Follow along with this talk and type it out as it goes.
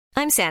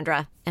I'm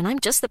Sandra, and I'm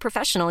just the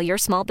professional your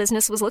small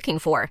business was looking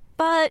for.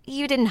 But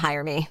you didn't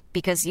hire me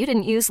because you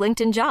didn't use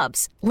LinkedIn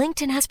Jobs.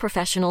 LinkedIn has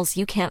professionals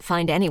you can't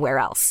find anywhere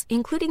else,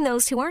 including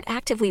those who aren't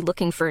actively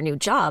looking for a new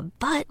job,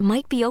 but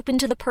might be open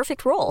to the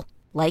perfect role,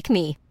 like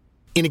me.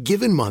 In a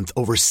given month,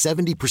 over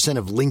 70%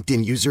 of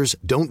LinkedIn users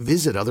don't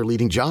visit other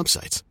leading job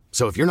sites.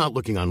 So if you're not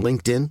looking on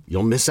LinkedIn,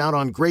 you'll miss out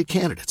on great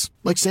candidates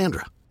like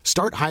Sandra.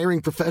 Start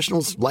hiring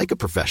professionals like a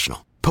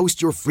professional.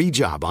 Post your free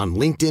job on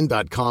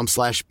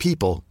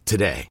linkedin.com/people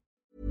today.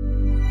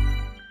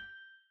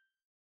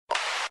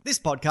 This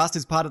podcast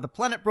is part of the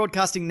Planet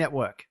Broadcasting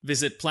Network.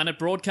 Visit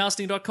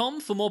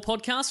planetbroadcasting.com for more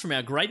podcasts from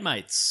our great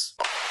mates.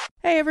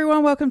 Hey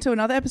everyone, welcome to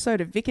another episode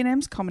of Vic and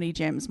M's Comedy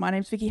Gems. My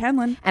name's Vicky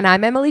Hanlon. And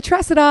I'm Emily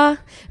Tressida.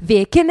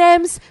 Vic and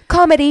M's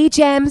Comedy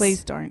Gems.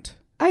 Please don't.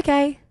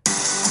 Okay.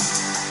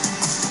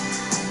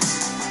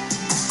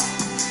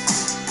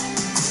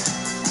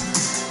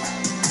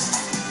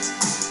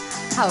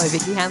 Hello,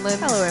 Vicky Hanlon.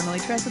 Hello, Emily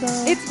Tressida.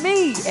 It's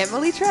me,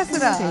 Emily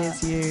Tressida. It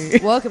is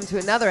you. Welcome to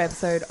another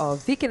episode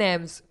of Vic and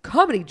M's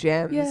Comedy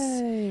Gems.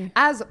 Yay.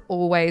 As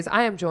always,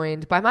 I am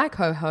joined by my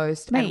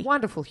co-host Me. and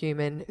wonderful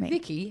human, Me.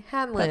 Vicky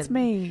Hanlon. That's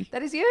me.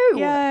 That is you.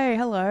 Yay,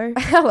 hello.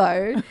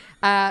 Hello.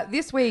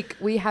 This week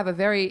we have a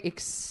very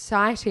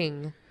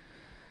exciting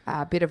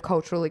bit of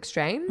cultural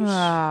exchange.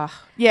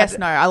 Yes,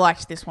 no, I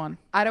liked this one.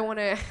 I don't want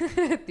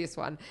to... this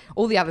one.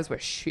 All the others were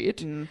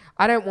shit.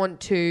 I don't want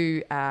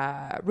to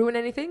ruin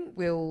anything.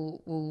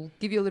 We'll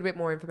give you a little bit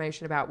more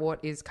information about what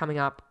is coming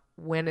up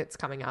when it's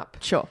coming up.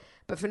 Sure.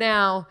 But for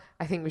now,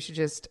 I think we should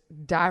just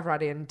dive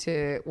right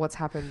into what's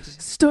happened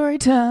Story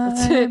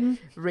time.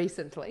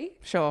 recently.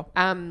 Sure.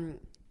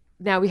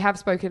 Now, we have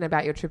spoken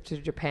about your trip to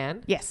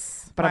Japan.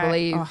 Yes. But I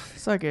believe... Oh,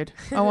 so good.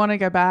 I want to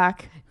go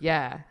back.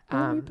 Yeah. I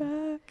want to be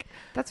back.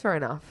 That's fair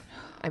enough.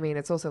 I mean,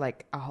 it's also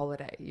like a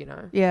holiday, you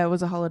know? Yeah, it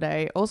was a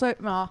holiday. Also,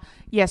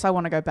 yes, I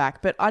want to go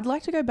back, but I'd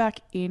like to go back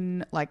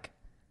in like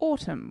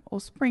autumn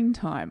or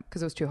springtime.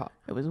 Because it was too hot.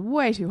 It was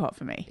way too hot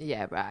for me.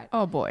 Yeah, right.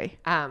 Oh boy.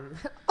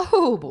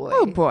 Oh boy.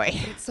 Oh boy.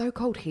 It's so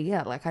cold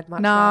here. Like I'd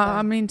much Nah, rather...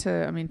 I'm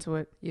into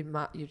it.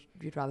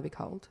 You'd rather be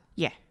cold?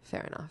 Yeah.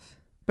 Fair enough.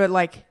 But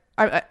like,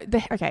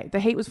 the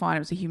heat was fine. It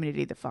was the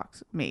humidity that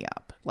fucks me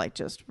up, like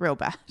just real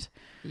bad.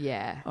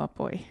 Yeah. Oh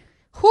boy.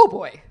 Oh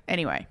boy.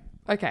 Anyway,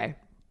 Okay.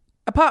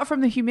 apart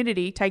from the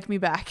humidity, take me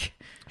back.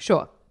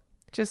 Sure.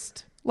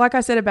 Just like I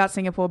said about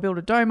Singapore, build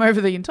a dome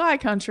over the entire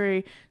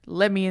country.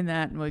 Let me in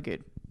that, and we're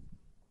good.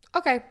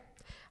 Okay.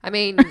 I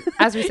mean,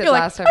 as we said You're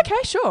last like, time.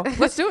 okay, sure,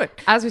 let's do it.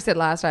 As we said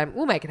last time,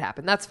 we'll make it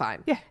happen. That's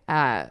fine.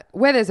 Yeah.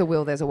 Where there's a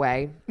will, there's a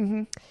way.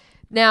 Mm-hmm.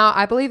 Now,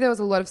 I believe there was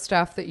a lot of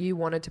stuff that you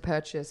wanted to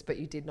purchase, but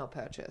you did not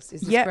purchase.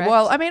 Is this correct?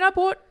 Well, I mean, I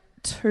bought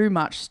too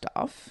much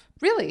stuff.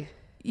 Really?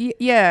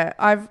 Yeah,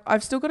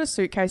 I've still got a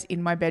suitcase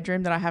in my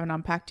bedroom that I haven't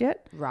unpacked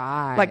yet.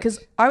 Right. Like, because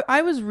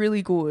I was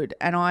really good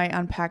and I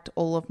unpacked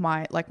all of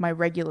my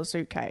regular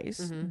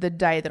suitcase the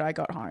day that I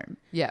got home.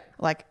 Yeah.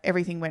 Like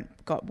everything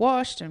got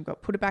washed and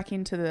got put it back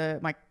into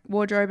my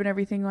wardrobe and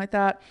everything like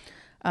that.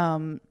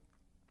 And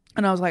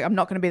I was like, I'm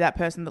not going to be that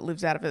person that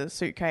lives out of a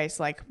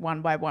suitcase like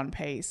one by one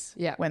piece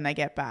when they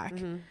get back.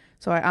 Mm-hmm.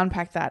 So I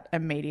unpacked that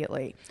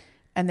immediately.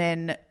 And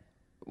then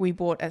we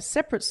bought a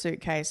separate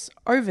suitcase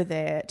over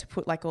there to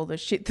put like all the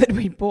shit that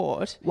we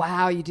bought.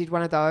 Wow, you did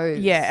one of those.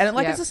 Yeah, and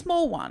it's a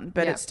small one,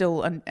 but it's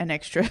still an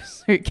extra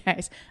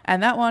suitcase.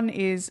 And that one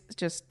is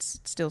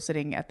just still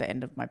sitting at the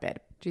end of my bed.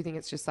 Do you think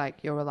it's just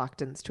like your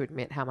reluctance to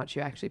admit how much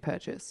you actually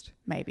purchased?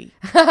 Maybe.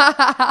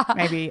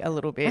 Maybe a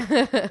little bit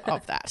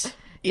of that.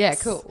 Yeah,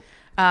 Yes. cool.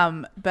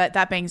 But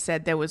that being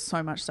said, there was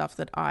so much stuff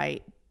that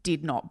I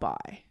did not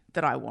buy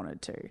that I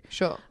wanted to.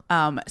 Sure.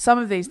 Some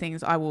of these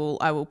things I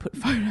will put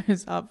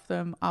photos of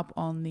them up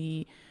on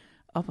the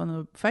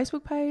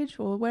Facebook page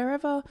or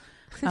wherever,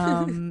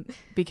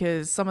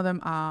 because some of them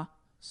are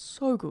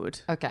so good.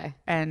 Okay.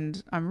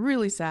 And I'm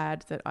really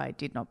sad that I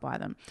did not buy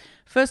them.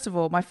 First of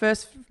all, my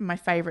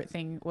favorite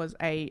thing was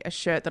a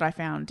shirt that I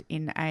found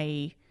in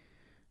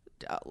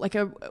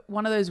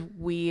one of those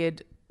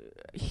weird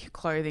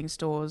clothing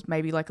stores,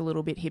 maybe like a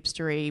little bit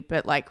hipstery,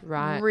 but like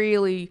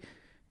really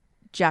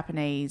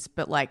Japanese,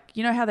 but like,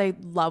 you know how they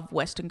love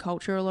Western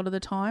culture a lot of the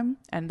time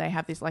and they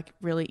have this like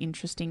really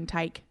interesting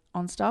take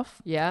on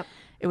stuff? Yeah.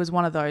 It was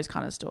one of those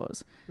kind of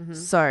stores. Mm-hmm.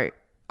 So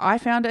I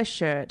found a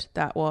shirt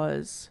that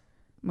was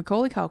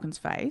Macaulay Culkin's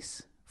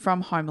face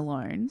from Home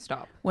Alone.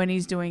 Stop. When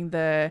he's doing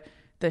the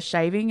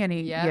shaving and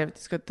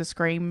it's got the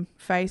scream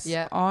face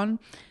on.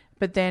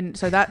 But then,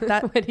 so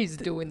that when he's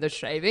doing the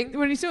shaving, you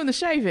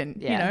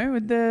know,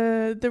 with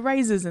the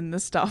razors and the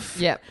stuff.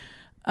 Yeah.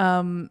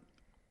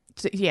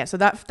 So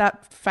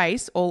that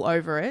face all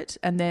over it,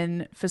 and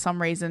then for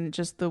some reason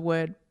just the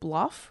word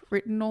bluff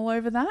written all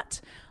over that.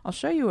 I'll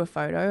show you a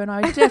photo, and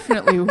I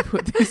definitely will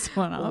put this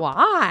one up.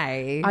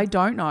 Why? I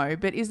don't know,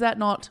 but is that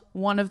not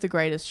one of the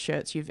greatest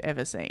shirts you've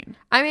ever seen?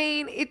 I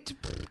mean, it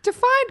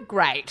defined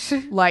great.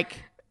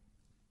 Like,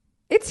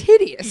 It's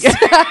hideous.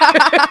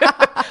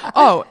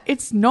 Oh,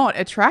 it's not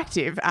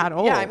attractive at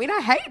all. Yeah, I mean, I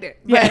hate it.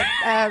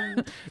 Yeah.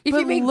 But, if But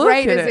you mean look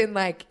great at as it. in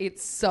like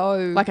it's so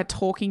Like a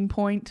talking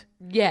point.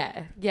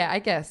 yeah, I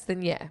guess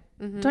then yeah.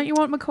 Mhm. Don't you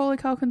want Macaulay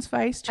Culkin's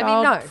face, I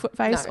mean, child no,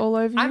 face no. all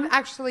over you? I'm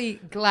actually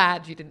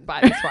glad you didn't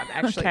buy this one.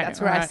 Actually, Okay,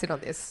 that's where I alright. sit on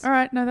this. All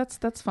right, no,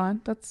 that's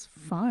fine. That's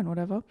fine.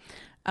 Whatever.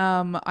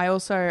 I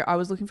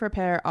was looking for a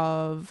pair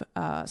of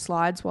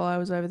slides while I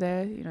was over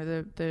there. You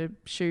know, the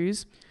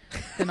shoes,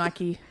 the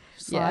Nike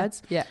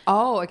slides. Yeah.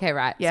 Oh, okay,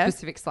 right. Yeah.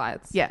 Specific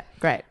slides. Yeah,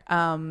 great.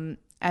 And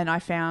I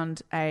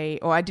found I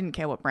didn't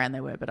care what brand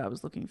they were, but I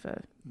was looking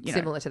for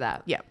Similar to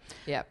that. Yeah.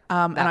 Yeah.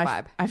 And that I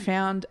vibe. I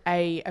found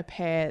a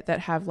pair that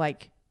have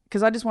like,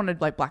 because I just wanted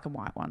like black and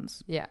white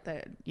ones. Yeah.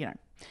 They're,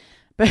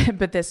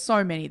 but there's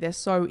so many. They're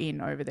so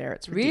in over there.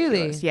 It's ridiculous.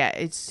 Really? Yeah.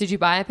 It's Did you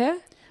buy a pair?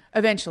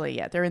 eventually.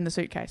 Yeah, they're in the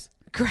suitcase.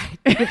 Great.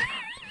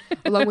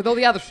 Along with all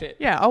the other shit.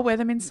 Yeah, I'll wear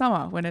them in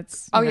summer when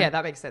it's. Oh you know. yeah,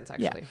 that makes sense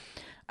actually.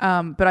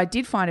 But I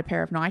did find a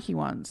pair of Nike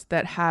ones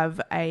that have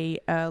a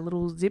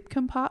little zip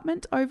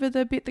compartment over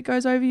the bit that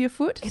goes over your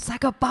foot. It's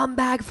like a bum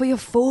bag for your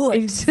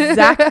foot.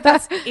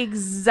 That's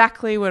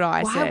exactly what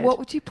I Why? said. What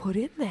would you put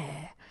in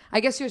there? I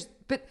guess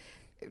but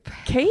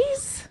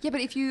Keys? yeah, but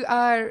if you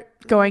are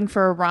Going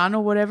for a run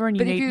or whatever, and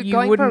But if you you're you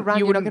going for a wouldn't run,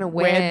 you you're not wouldn't gonna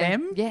wear wear-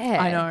 them. Yeah.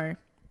 I know.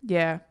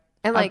 Yeah,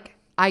 and like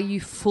are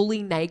you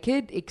fully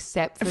naked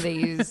except for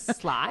these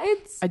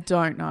slides? I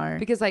don't know.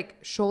 Because like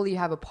surely you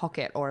have a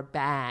pocket or a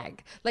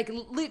bag. Like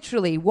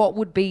literally what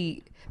would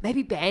be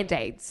maybe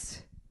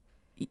band-aids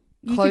You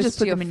close could just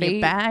to put them in your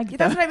feet. bag. Yeah,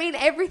 that's though. what I mean.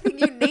 Everything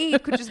you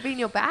need could just be in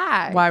your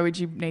bag. Why would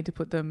you need to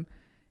put them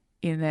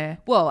in there?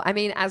 Well, I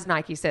mean, as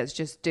Nike says,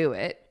 just do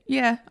it.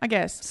 Yeah, I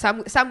guess.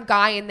 Some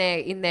guy in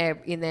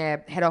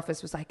their head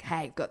office was like, "Hey,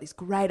 I've got this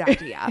great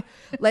idea.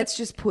 Let's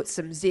just put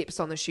some zips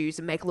on the shoes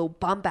and make a little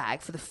bum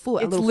bag for the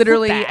foot. It's a little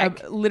literally foot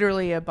bag,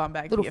 literally a bum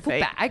bag little for your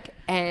foot feet. bag."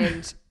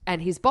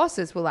 And his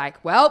bosses were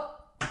like, "Well,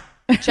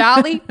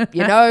 Charlie,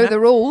 you know the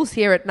rules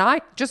here at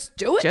Nike. Just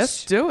do it.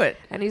 Just do it.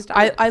 And he's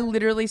done it. I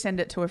literally sent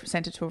it to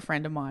a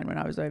friend of mine when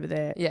I was over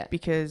there. Yeah.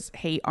 Because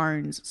he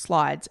owns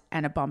slides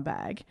and a bum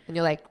bag. And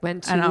you're like,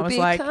 when to And I was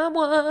like, become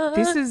one.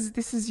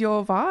 This is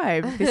your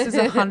vibe. This is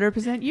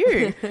 100%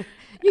 you.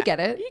 You get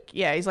it.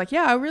 Yeah, he's like,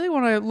 yeah, I really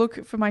want to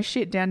look for my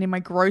shit down near my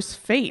gross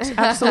feet.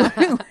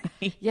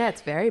 Absolutely. Yeah,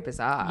 it's very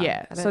bizarre.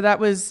 Yeah. I don't- So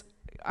that was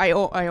I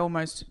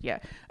almost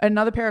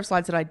another pair of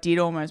slides that I did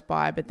almost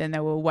buy, but then they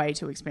were way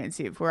too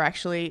expensive. Were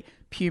actually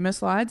Puma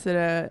slides that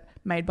are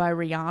made by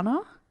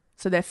Rihanna.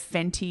 So they're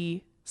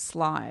Fenty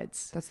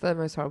slides. That's the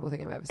most horrible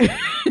thing I've ever seen.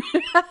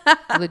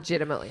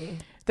 Legitimately.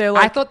 They're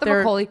like I thought the they're-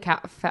 Macaulay,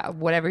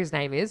 whatever his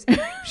name is,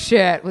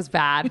 shirt was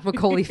bad.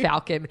 Macaulay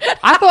Falcon.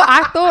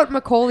 I thought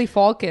Macaulay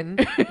Falcon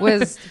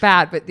was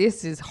bad, but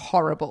this is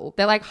horrible.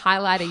 They're like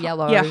highlighter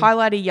yellow. Yeah,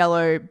 highlighter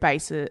yellow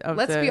base of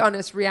Let's the, be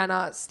honest,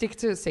 Rihanna, stick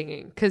to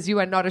singing because you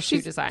are not a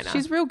shoe designer.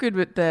 She's real good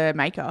with the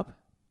makeup.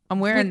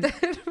 I'm wearing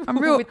I'm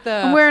with the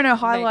I'm wearing a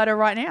highlighter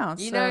right now.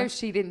 You so know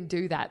she didn't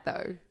do that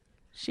though.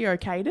 she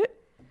okayed it.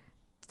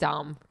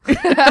 Dumb.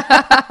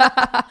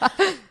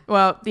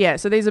 Well, yeah,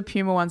 so these are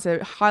Puma ones. They're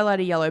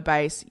highlighter yellow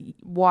base,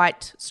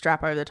 white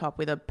strap over the top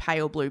with a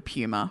pale blue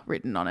Puma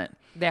written on it.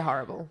 They're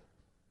horrible.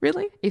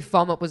 Really? If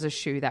Vomit was a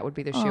shoe, that would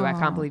be the shoe. I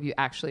can't believe you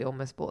actually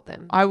almost bought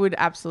them. I would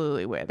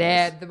absolutely wear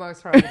They're these. the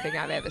most horrible thing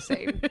I've ever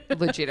seen.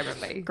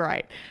 Legitimately.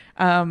 Great.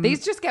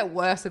 These just get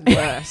worse and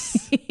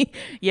worse.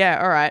 Yeah,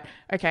 all right.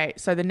 Okay,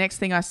 so the next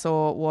thing I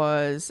saw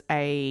was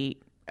a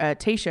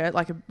T-shirt,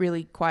 like a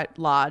really quite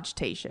large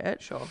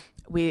T-shirt. Sure.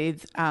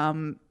 With,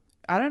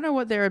 I don't know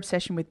what their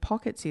obsession with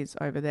pockets is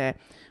over there,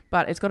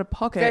 but it's got a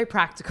pocket. Very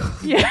practical.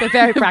 Yeah, They're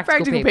very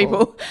practical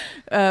people.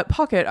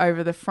 Pocket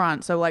over the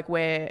front, so like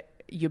where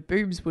your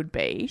boobs would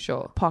be.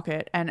 Sure.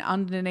 Pocket, and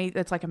underneath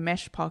it's like a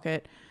mesh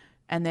pocket,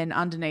 and then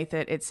underneath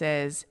it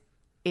says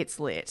 "It's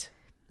lit."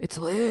 It's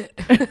lit.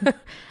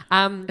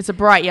 It's a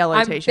bright yellow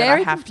I'm T-shirt.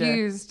 very I have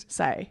confused to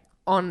say.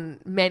 on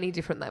many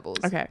different levels.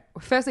 Okay.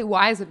 Firstly,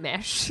 why is it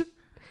mesh?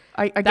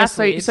 I guess That's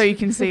so. weird. So you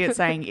can see it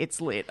saying "It's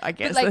lit." I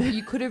guess But like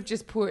you could have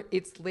just put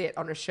 "it's lit"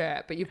 on a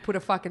shirt, but you've put a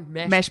fucking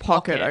mesh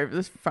pocket over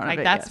the front Like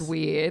of it. that's yes.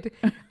 weird.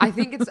 I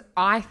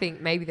think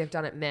maybe they've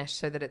done it mesh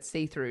so that it's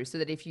see through, so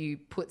that if you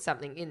put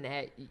something in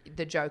there,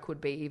 the joke would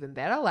be even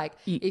better. Like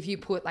if you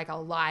put like a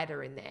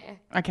lighter in there,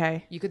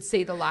 Okay. you could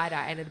see the lighter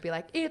and it'd be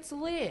like it's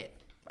lit,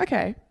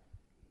 Okay.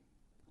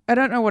 I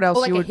don't know what else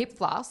or like you a would. hip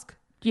flask.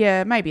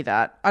 Yeah, maybe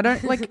that. I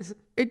don't like.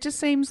 It just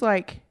seems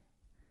like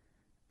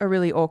a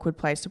really awkward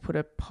place to put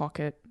a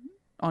pocket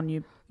on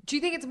you. Do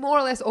you think it's more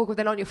or less awkward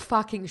than on your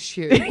fucking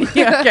shoe?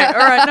 Yeah, okay. All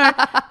right.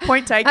 No.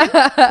 Point taken.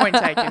 Point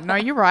taken. No,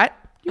 you're right.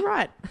 You're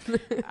right.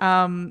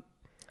 All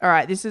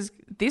right.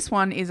 This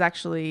one is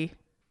actually,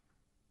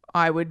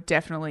 I would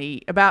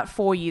definitely, about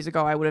 4 years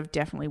ago, I would have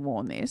definitely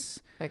worn this.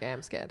 Okay,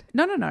 I'm scared.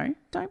 No.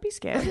 Don't be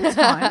scared. It's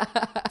fine.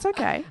 It's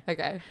okay.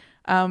 Okay.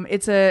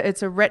 It's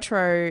a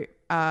retro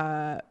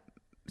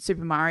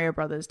Super Mario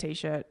Brothers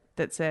T-shirt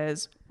that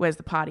says "Where's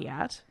the party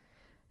at?"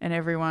 and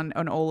everyone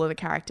and all of the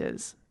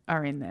characters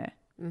are in there.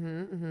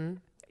 Mm-hmm.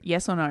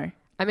 Yes or no?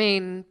 I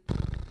mean,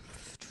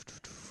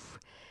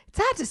 It's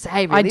hard to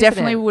say, really, I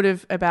definitely isn't it? would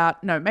have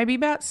maybe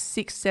about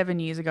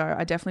 6-7 years ago,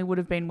 I definitely would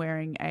have been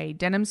wearing a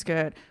denim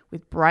skirt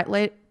with bright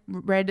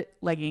red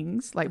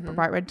leggings, like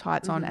bright red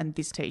tights on, and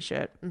this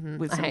t-shirt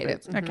with some I hate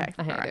boots. it. Okay.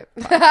 I hate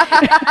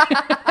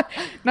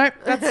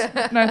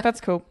it.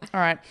 That's cool. All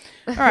right.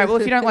 Well,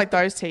 if you don't like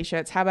those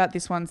t-shirts, how about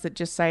this ones that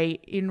just say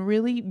in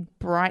really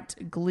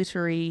bright,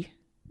 glittery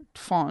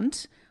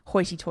font,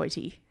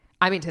 hoity-toity?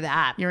 I'm into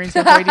that. You're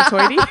into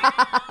hoity-toity?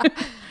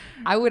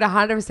 I would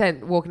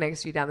 100% walk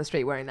next to you down the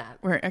street wearing that.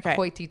 Okay.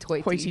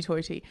 Hoity-toity.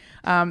 Hoity-toity.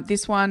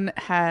 This one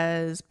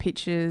has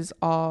pictures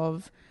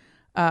of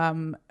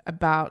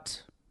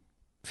about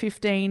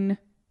 15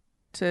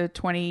 to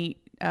 20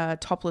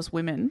 topless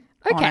women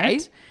on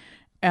it,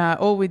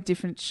 all with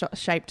different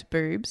shaped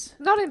boobs.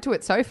 Not into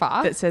it so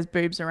far. That says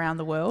boobs around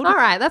the world. All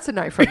right, that's a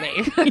no from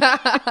me.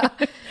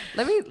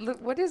 Let me look.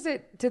 What is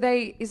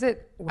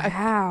it?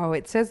 Wow,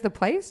 it says the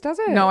place, does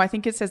it? No, I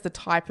think it says the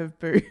type of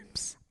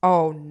boobs.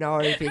 Oh no,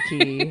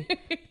 Vicky.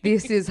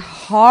 This is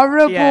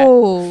horrible.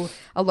 Yeah.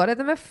 A lot of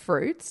them are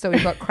fruits. So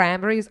we've got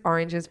cranberries,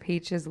 oranges,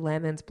 peaches,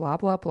 lemons, blah,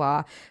 blah,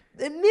 blah.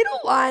 The middle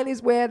line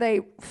is where they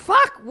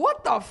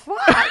what the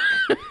fuck?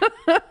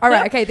 All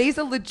right, okay, these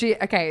are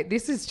legit. Okay,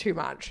 this is too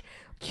much.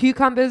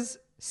 Cucumbers,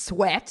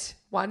 sweat.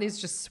 One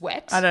is just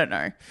sweat. I don't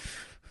know.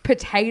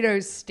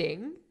 Potatoes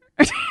sting.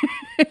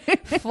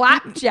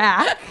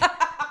 Flapjack.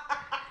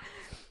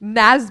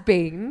 Naz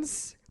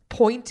beans.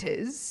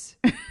 Pointers.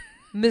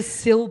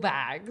 Macil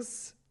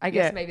bags. I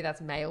guess maybe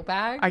that's mail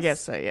bags. I guess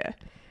so, yeah.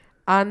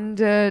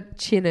 Under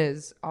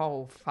chinners.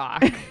 Oh,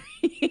 fuck.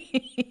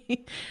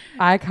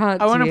 I can't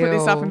I want to put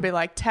this up and be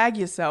like, tag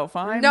yourself.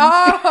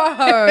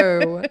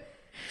 No.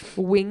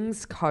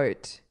 Wings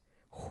coat.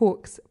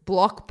 Hooks.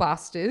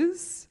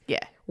 Blockbusters.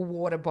 Yeah.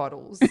 Water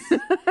bottles.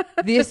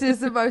 This is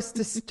the most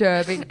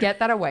disturbing. Get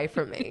that away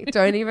from me. I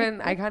can't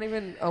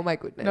even, oh my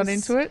goodness. Not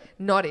into it?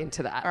 Not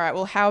into that. All right,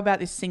 well, how about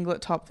this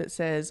singlet top that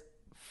says,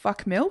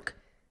 fuck milk?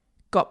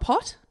 Got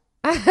pot?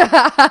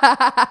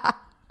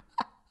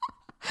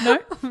 No?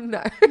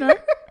 No. No?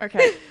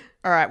 Okay.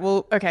 All right.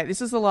 Well, okay.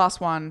 This is the last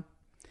one,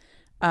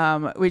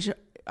 which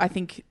I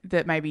think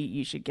that maybe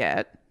you should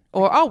get.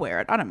 Or I'll wear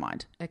it. I don't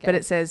mind. Okay. But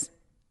it says,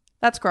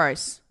 that's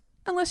gross.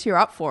 Unless you're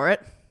up for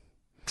it.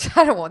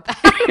 I don't want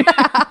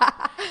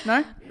that.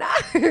 No? No.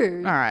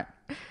 All right.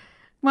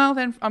 Well,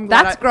 then I'm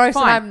glad. That's gross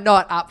fine. and I'm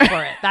not up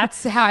for it.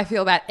 That's how I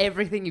feel about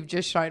everything you've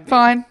just shown me.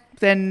 Fine.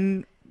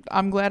 Then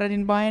I'm glad I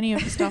didn't buy any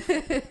of the stuff.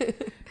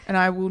 And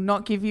I will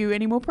not give you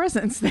any more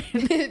presents then.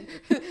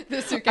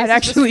 The suitcase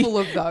is just full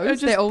of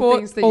those. They're all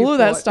things that all of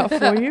that stuff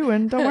for you,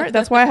 and don't worry,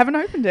 that's why I haven't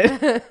opened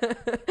it.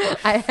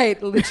 I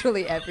hate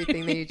literally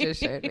everything that you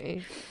just showed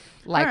me.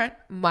 Like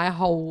my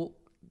whole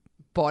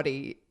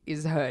body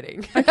is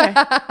hurting. Okay,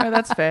 no,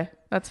 that's fair.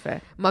 That's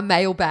fair. My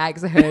mail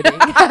bags are hurting.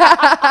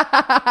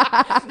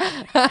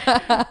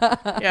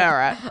 Yeah, all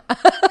right.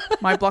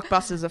 My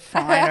Blockbusters are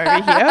fine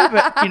over here,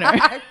 but you know.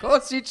 Of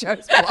course you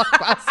chose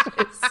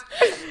Blockbusters.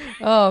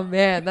 Oh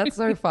man, that's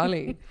so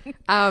funny.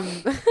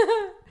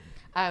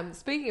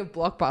 Speaking of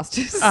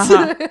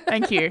Blockbusters.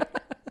 Thank you.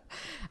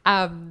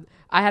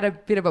 I had a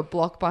bit of a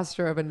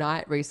blockbuster of a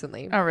night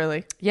recently. Oh,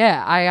 really?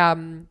 Yeah, I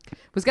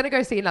was going to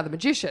go see Another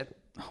Magician.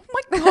 Oh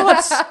my God,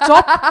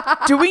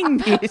 stop doing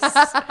this.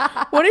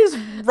 What is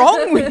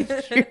wrong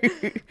with you?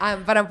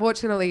 But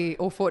unfortunately,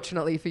 or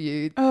fortunately for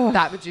you,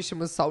 that magician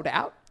was sold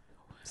out.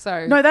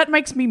 So no, that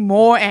makes me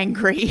more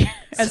angry.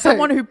 As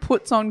someone who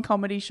puts on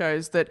comedy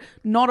shows that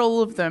not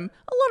all of them,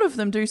 a lot of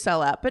them do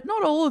sell out, but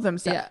not all of them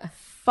sell out. Yeah.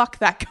 Fuck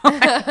that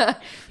guy.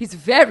 He's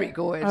very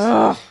good.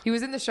 Ugh. He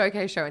was in the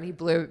showcase show and he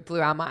blew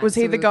our minds. Was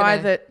he the guy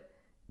that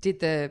did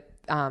the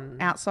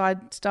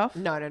outside stuff?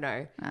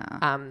 No.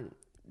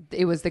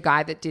 It was the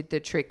guy that did the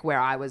trick where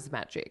I was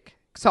magic.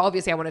 So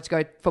obviously I wanted to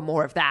go for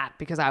more of that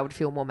because I would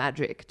feel more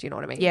magic. Do you know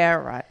what I mean? Yeah,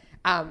 right.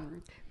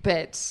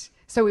 But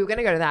so we were going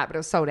to go to that, but it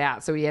was sold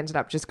out. So we ended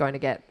up just going to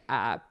get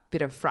a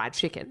bit of fried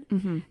chicken.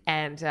 Mm-hmm.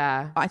 And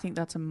I think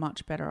that's a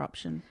much better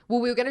option. Well,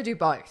 we were going to do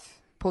both.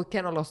 ¿Por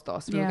qué no los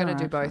dos? We were going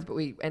to do both, but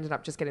we ended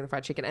up just getting the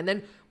fried chicken. And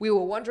then we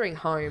were wandering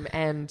home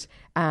and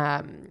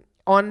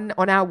on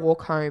our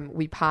walk home,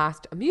 we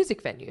passed a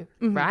music venue,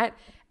 right?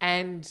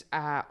 And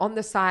on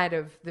the side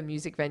of the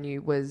music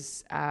venue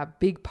was a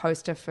big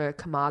poster for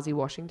Kamasi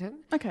Washington,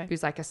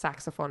 who's like a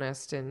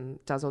saxophonist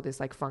and does all this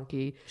like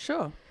funky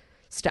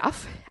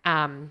stuff.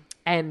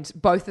 And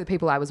both of the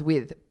people I was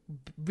with,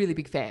 really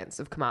big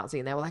fans of Kamasi,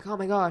 and they were like, oh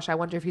my gosh, I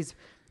wonder if he's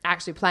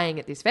actually playing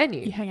at this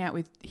venue. You hang out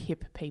with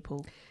hip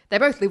people. They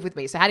both live with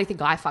me, so how do you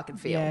think I fucking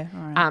feel? Yeah,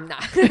 all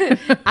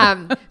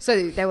right. No.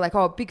 So they were like,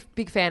 oh,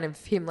 big fan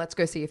of him. Let's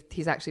go see if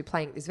he's actually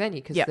playing at this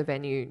venue because the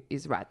venue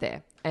is right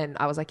there. And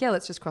I was like, yeah,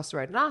 let's just cross the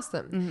road and ask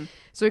them. Mm-hmm.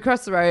 So we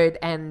crossed the road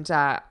and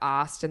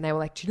asked, and they were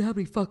like, do you know how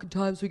many fucking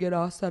times we get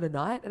asked that a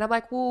night? And I'm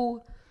like,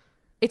 well,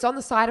 it's on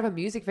the side of a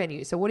music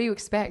venue, so what do you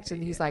expect?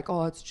 And he's like,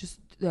 oh, it's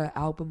just the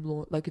album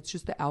launch. Like, it's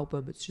just the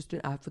album. It's just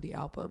an ad for the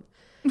album.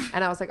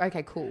 And I was like,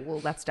 okay, cool. Well,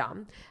 that's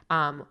dumb.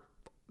 Why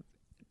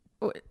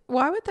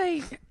would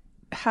they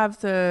have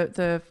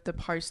the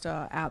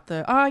poster out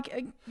there?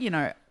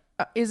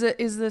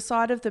 Is the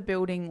side of the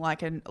building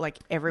like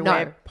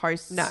everywhere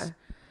posts? No.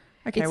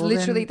 Okay, it's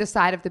literally the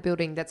side of the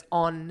building that's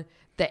on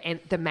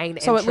the main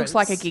entrance. So it looks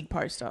like a gig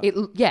poster.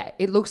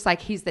 It looks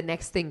like he's the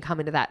next thing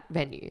coming to that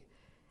venue.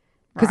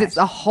 Because it's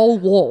a whole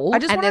wall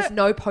and there's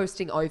no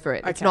posting over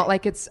it. Okay. It's not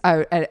like it's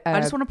I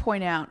just want to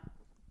point out,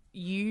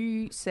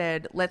 you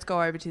said, let's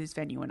go over to this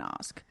venue and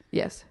ask.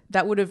 Yes.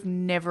 That would have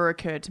never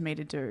occurred to me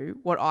to do.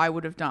 What I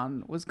would have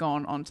done was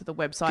gone onto the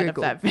website of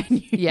that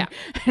venue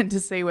and to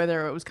see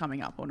whether it was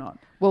coming up or not.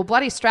 Well,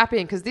 bloody strap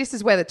in, because this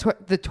is where the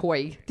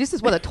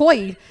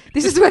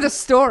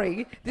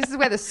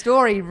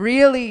story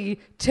really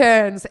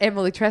turns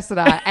Emily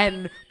Tressida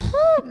and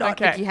not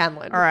Vicky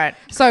Hanlon. All right.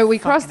 So we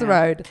cross the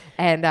road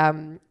and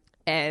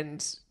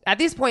at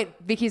this point,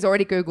 Vicky's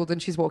already Googled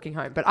and she's walking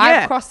home. But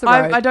I've crossed the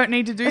road. I don't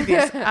need to do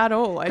this at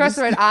all. Crossed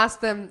the road, asked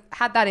them,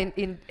 had that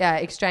in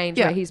exchange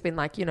where he's been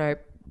like,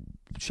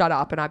 shut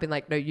up. And I've been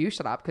like, no, you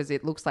shut up, because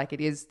it looks like it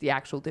is the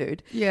actual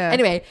dude. Yeah.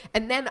 Anyway,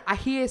 and then I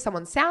hear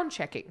someone sound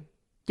checking.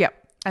 Yep.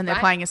 And they're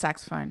playing a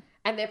saxophone.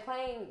 And they're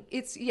playing,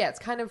 it's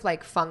kind of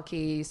like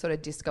funky, sort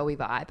of disco-y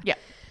vibe. Yeah.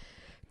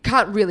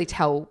 Can't really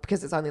tell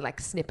because it's only like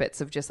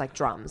snippets of just like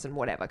drums and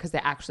whatever, because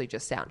they're actually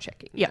just sound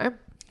checking. You know?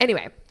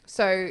 Anyway,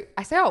 so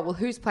I say, oh, well,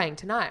 who's playing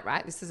tonight,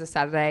 right? This is a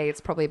Saturday. It's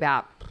probably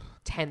about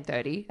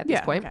 10:30 at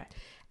this point. Okay.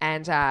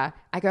 And I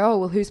go, oh,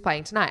 well, who's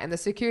playing tonight? And the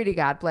security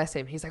guard, bless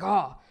him, he's like,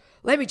 oh,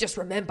 let me just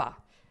remember.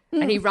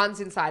 And he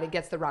runs inside and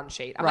gets the run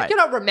sheet. I'm like, you're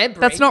not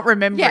remembering. That's not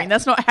remembering. Yeah.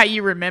 That's not how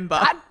you remember.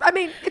 I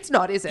mean, it's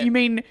not, is it? You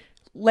mean,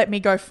 let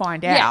me go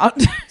find out.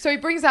 So he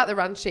brings out the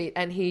run sheet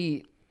and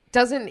he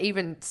doesn't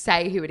even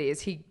say who it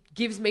is. He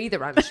gives me the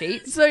run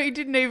sheet. So he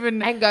didn't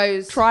even and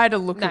goes, try to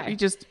look at it. He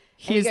just...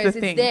 Here's and he goes, the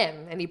thing. It's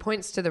them, and he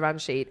points to the run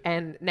sheet.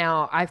 And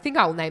now I think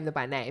I'll name them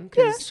by name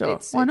because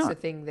it's a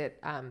thing that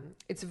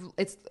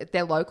it's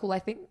they're local. I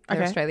think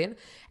they're Australian.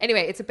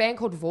 Anyway, it's a band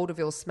called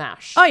Vaudeville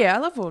Smash. Oh yeah, I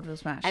love Vaudeville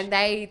Smash. And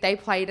they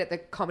played at the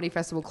Comedy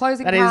Festival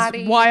closing party. That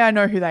is why I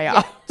know who they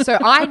are. Yeah. So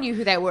I knew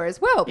who they were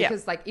as well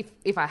because like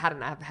if I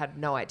hadn't, I've had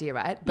no idea,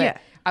 right? But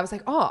I was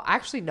like, oh, I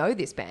actually know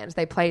this band.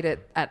 They played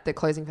it at the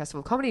Closing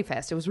Festival Comedy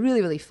Fest. It was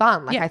really, really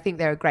fun. Like, I think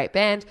they're a great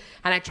band.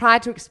 And I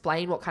tried to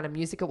explain what kind of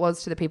music it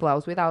was to the people I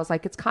was with. I was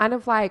like, it's kind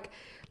of like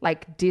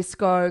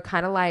disco,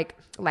 kind of like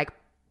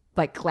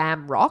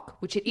glam rock,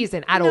 which it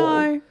isn't at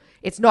all.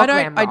 It's not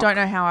glam rock. I don't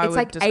know how I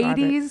would describe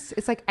it.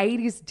 It's like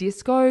 80s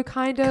disco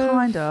kind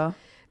of.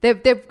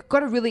 They've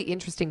got a really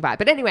interesting vibe.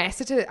 But anyway,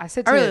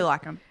 I really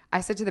like them.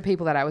 I said to the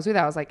people that I was with,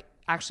 I was like,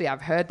 actually,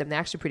 I've heard them. They're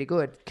actually pretty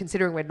good.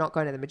 Considering we're not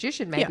going to the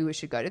Magician, maybe we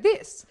should go to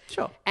this.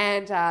 Sure.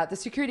 And the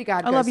security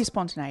guard goes... I love your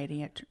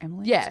spontaneity,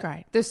 Emily. Yeah. It's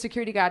great. The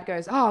security guard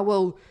goes, oh,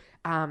 well,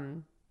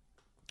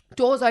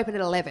 doors open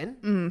at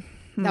 11.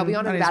 They'll be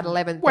on at about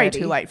 11:30. Way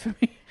too late for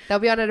me. They'll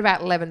be on at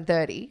about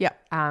 11:30. Yeah.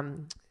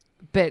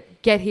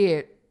 But get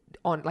here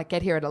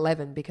at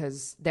 11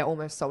 because they're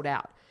almost sold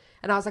out.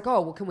 And I was like,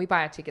 oh, well, can we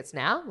buy our tickets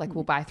now? Like,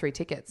 we'll buy 3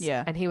 tickets.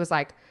 Yeah. And he was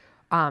like,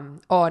 oh,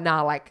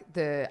 no, like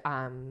the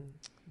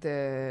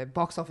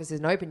box office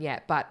isn't open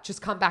yet, but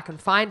just come back and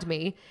find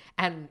me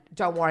and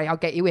don't worry, I'll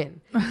get you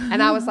in.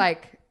 And I was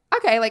like,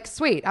 okay, like,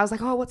 sweet. I was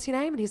like, oh, what's your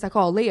name? And he's like,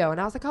 oh, Leo.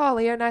 And I was like, oh,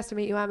 Leo, nice to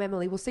meet you. I'm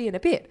Emily. We'll see you in a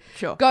bit.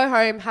 Sure. Go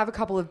home, have a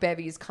couple of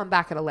bevies, come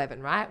back at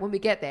 11, right? When we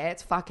get there,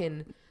 it's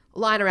fucking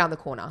line around the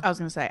corner. I was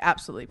going to say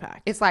absolutely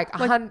packed. It's like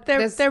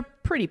 100. They're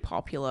pretty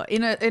popular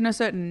in a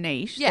certain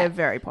niche. Yeah, they're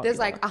very popular. There's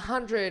like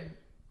 100,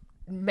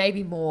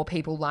 maybe more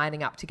people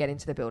lining up to get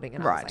into the building.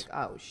 And I was like,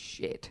 oh,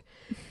 shit.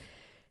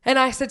 And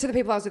I said to the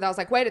people I was with, I was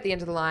like, wait at the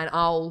end of the line.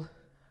 I'll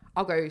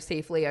go see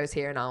if Leo's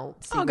here and I'll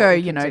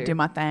go, do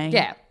my thing.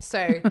 Yeah.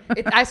 So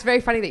it's very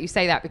funny that you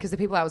say that because the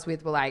people I was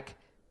with were like,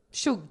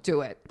 she'll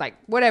do it. Like,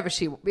 whatever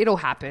it'll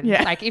happen.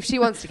 Yeah. Like, if she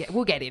wants to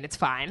we'll get in. It's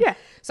fine. Yeah.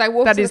 So I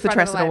walked to the front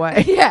of the line.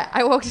 Way. Yeah.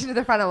 I walked into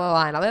the front of the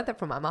line. I learned that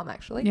from my mum,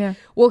 actually. Yeah.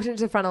 Walked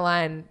into the front of the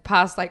line,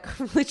 past like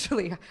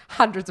literally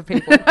hundreds of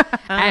people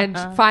and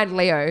find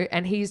Leo,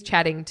 and he's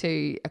chatting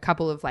to a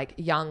couple of like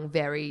young,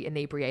 very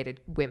inebriated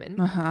women.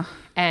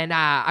 And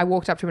I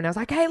walked up to him and I was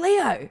like, hey,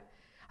 Leo,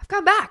 I've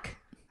come back.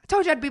 I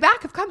told you I'd be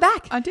back. I've come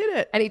back. I did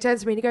it. And he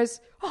turns to me and he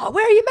goes, oh,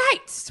 where are your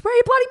mates? Where are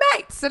your bloody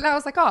mates? And I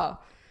was like, oh,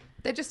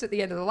 they're just at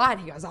the end of the line.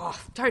 He goes, oh,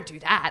 don't do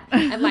that.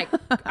 And like,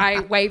 I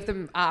waved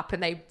them up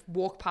and they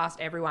walked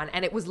past everyone.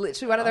 And it was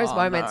literally one of those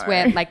moments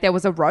where like there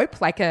was a rope,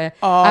 like a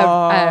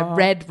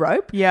red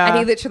rope. Yeah. And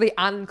he literally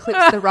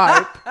unclips the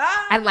rope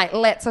and like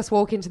lets us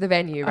walk into the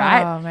venue,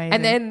 right? Oh, amazing.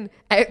 And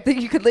then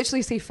you could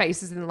literally see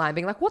faces in the line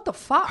being like, what the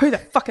fuck? Who the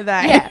fuck are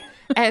they? Yeah.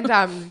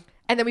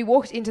 And then we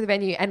walked into the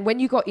venue, and when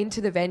you got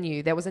into the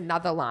venue, there was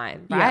another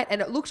line, right? Yeah.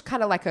 And it looked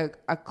kind of like a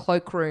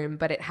cloakroom,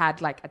 but it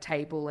had like a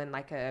table and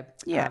like a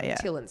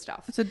till and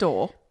stuff. It's a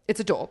door.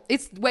 It's a door.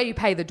 It's where you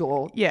pay the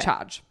door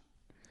charge.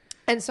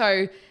 And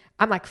so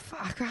I'm like,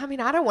 fuck, I mean,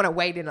 I don't want to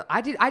wait in.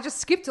 I just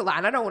skipped a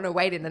line. I don't want to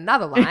wait in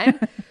another line.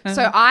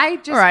 So I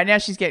just... All right, now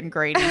she's getting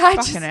greedy.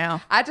 Fucking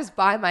hell. I just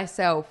by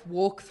myself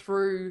walk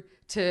through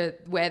to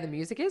where the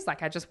music is.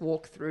 Like I just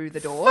walk through the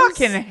doors.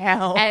 Fucking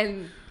hell.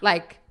 And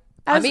like...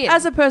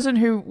 As a person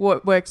who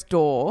works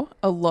door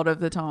a lot of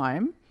the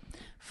time,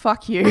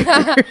 fuck you.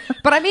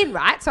 But I'm in,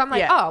 right? So I'm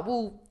like, Yeah. oh,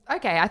 well,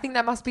 okay, I think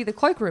that must be the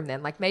cloakroom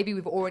then. Like maybe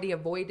we've already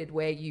avoided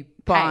where you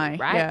Bye, pay,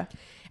 right? yeah.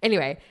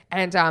 Anyway,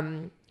 and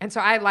so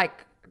I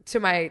like to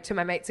my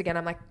mates again,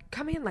 I'm like,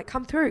 come in, like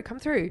come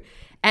through.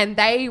 And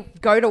they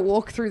go to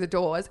walk through the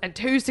doors and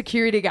 2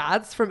 security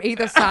guards from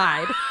either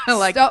side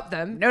Like, stop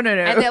them. no. And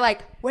they're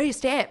like, where are your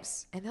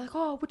stamps? And they're like,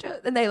 oh, would you?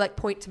 And they like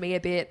point to me a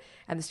bit.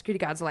 And the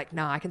security guards are like,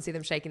 nah, I can see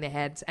them shaking their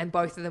heads. And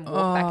both of them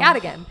walk back out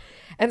again.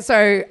 And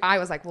so I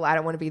was like, well, I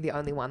don't want to be the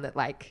only one that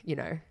like, you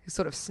know,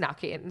 sort of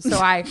snuck in. So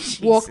I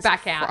walk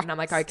back out and I'm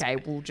like, okay,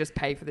 we'll just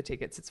pay for the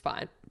tickets. It's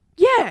fine.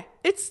 Yeah,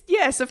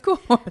 yes, of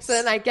course. So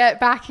then I get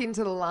back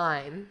into the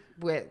line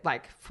with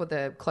like for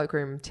the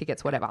cloakroom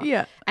tickets, whatever.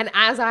 Yeah. And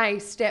as I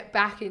step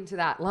back into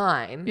that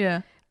line,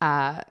 Yeah.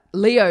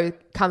 Leo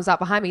comes up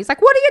behind me. He's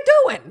like, what are you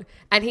doing?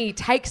 And he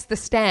takes the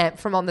stamp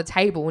from on the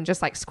table and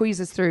just like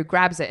squeezes through,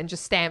 grabs it and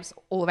just stamps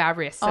all of our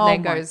wrists and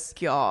then goes,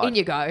 God. in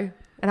you go.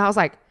 And I was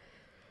like,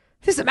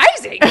 this is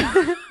amazing.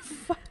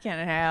 Fucking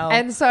hell.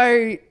 And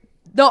so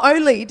not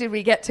only did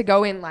we get to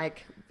go in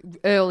like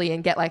early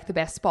and get like the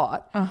best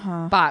spot,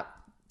 but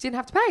didn't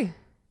have to pay.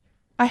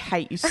 I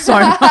hate you so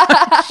much.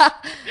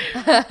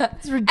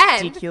 It's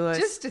ridiculous.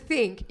 And just to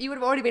think, you would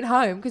have already been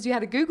home because you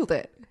had Googled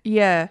it.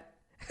 Yeah.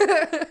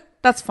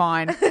 That's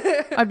fine.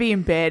 I'd be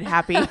in bed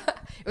happy.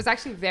 It was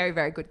actually a very,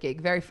 very good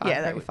gig. Very fun. Yeah,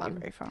 that very would fun. be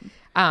very fun.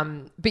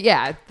 But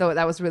yeah, I thought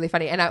that was really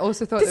funny. And I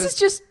also thought This is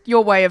just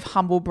your way of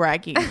humble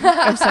bragging.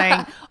 Of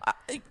saying,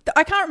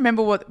 I can't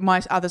remember what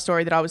my other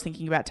story that I was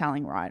thinking about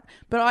telling, right?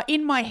 But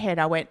in my head,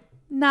 I went,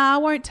 nah, I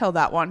won't tell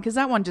that one because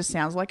that one just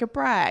sounds like a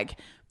brag.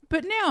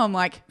 But now I'm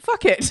like,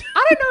 fuck it.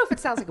 I don't know if it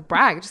sounds like a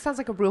brag. It just sounds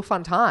like a real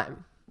fun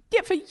time.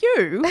 Yeah, for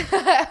you. What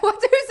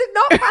is it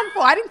not fun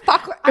for? I didn't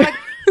fuck. I'm like,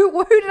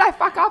 who did I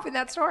fuck up in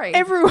that story?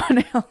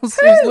 Everyone else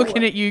who's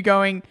looking at you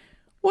going,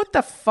 what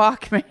the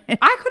fuck, man?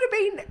 I could have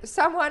been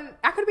someone.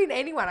 I could have been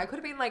anyone. I could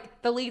have been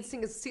like the lead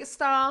singer's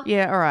sister.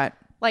 Yeah, all right.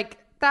 Like,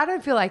 I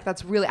don't feel like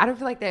that's really. I don't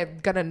feel like they're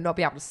gonna not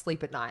be able to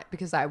sleep at night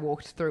because I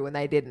walked through and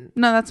they didn't.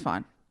 No, that's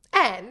fine.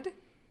 And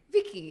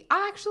Vicky,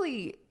 I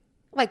actually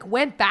like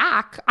went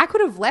back. I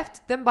could have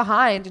left them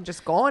behind and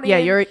just gone. Yeah,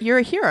 in. you're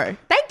a hero.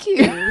 Thank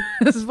you.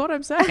 This is what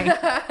I'm saying.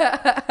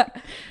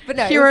 But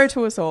no, Hero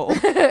to us all.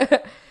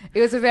 It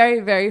was a very,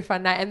 very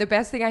fun night. And the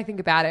best thing I think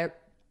about it,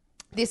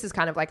 this is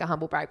kind of like a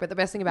humble brag, but the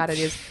best thing about it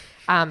is,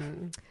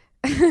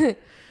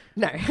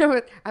 no,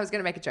 I was going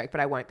to make a joke,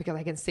 but I won't because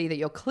I can see that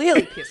you're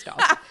clearly pissed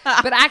off.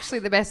 But actually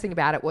the best thing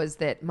about it was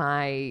that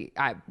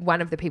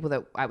one of the people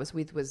that I was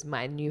with was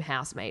my new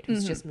housemate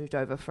who's just moved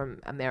over from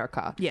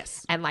America.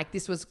 Yes. And like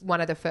this was one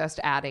of the first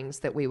outings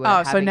that we were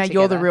Oh, so having now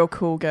you're the together. real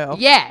cool girl.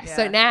 Yeah.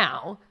 So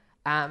now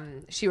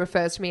she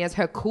refers to me as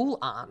her cool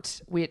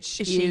aunt,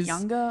 which Is she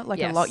younger?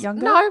 Like a lot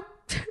younger? No,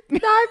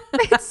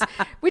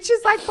 which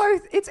is like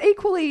both. It's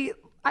equally.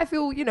 I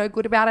feel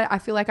good about it. I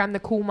feel like I'm the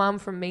cool mum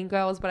from Mean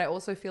Girls, but I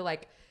also feel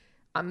like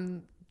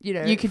I'm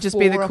you could just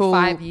be the 4 or cool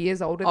 5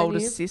 years older than you.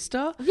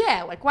 sister.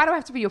 Yeah, like why do I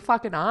have to be your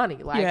fucking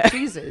auntie? Like Yeah.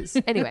 Jesus.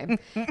 Anyway,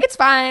 it's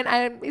fine.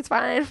 It's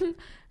fine.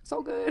 It's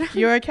all good.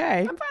 You're okay.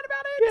 I'm fine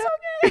about it. It's all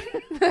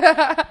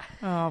good.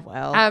 Oh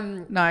well.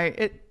 No,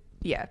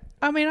 yeah.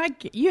 I mean,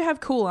 you have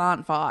cool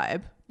aunt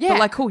vibe. Yeah. But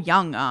like cool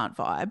young aunt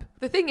vibe.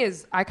 The thing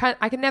is, I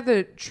can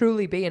never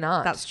truly be an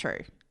aunt. That's true.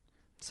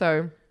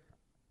 So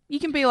You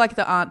can be like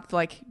the aunt,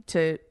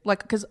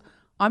 because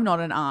I'm not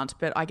an aunt,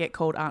 but I get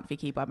called Aunt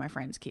Vicky by my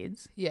friends'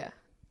 kids. yeah.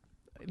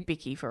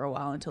 Bicky for a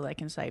while until they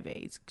can say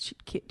V's.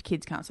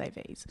 Kids can't say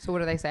V's. So what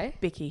do they say?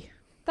 Bicky.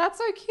 That's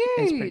so cute.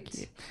 It's pretty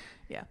cute.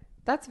 Yeah.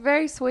 That's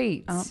very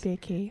sweet. Aunt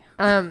Bicky.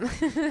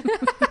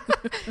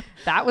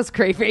 That was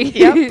creepy.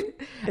 Yep.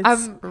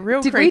 It's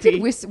real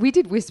creepy. We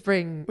did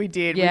whispering. We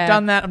did. Yeah. We've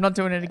done that. I'm not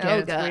doing it again. Oh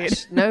It's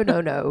gosh. weird.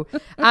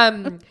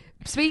 No.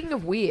 Speaking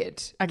of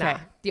weird. Okay. Nah,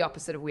 the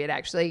opposite of weird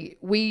actually.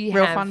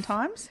 Real fun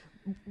times?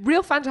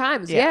 Real fun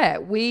times. Yeah.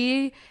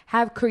 We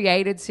have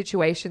created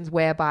situations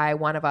whereby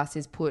one of us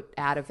is put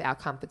out of our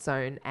comfort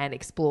zone and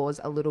explores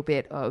a little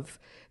bit of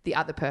the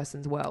other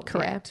person's world.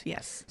 Correct. Yeah?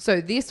 Yes.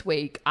 So this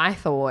week I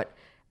thought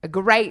a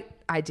great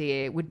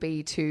idea would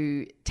be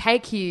to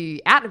take you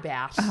out and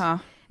about.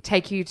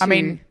 Take you to... I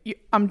mean,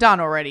 I'm done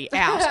already.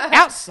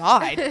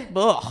 Outside.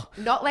 Ugh.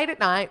 not late at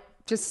night.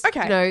 Just,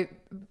 Okay.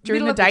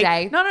 During middle the of the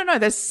day. No.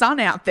 There's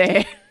sun out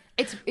there.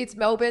 It's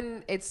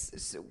Melbourne.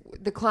 It's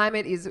the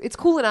climate is it's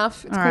cool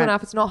enough. It's All cool right.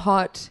 enough. It's not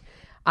hot.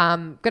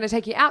 Going to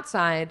take you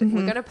outside.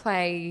 We're going to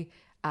play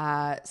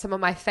some of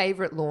my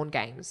favorite lawn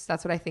games.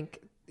 That's what I think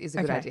is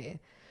a good idea.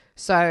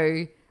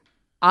 So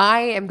I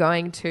am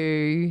going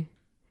to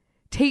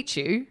teach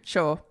you.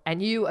 Sure.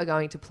 And you are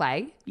going to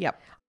play. Yep.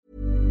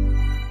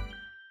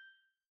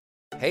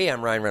 Hey,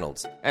 I'm Ryan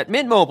Reynolds. At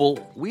Mint Mobile,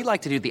 we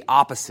like to do the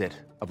opposite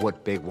of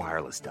what Big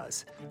Wireless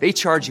does. They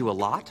charge you a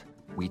lot.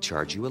 We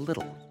charge you a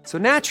little. So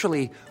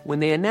naturally, when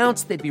they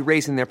announced they'd be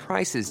raising their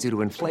prices due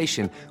to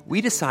inflation,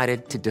 we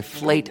decided to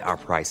deflate our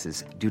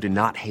prices due to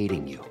not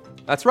hating you.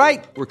 That's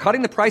right. We're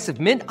cutting the price of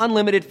Mint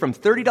Unlimited from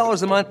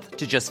 $30 a month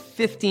to just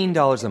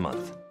 $15 a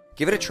month.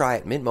 Give it a try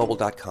at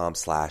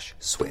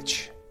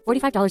mintmobile.com/switch.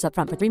 $45 up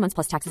front for 3 months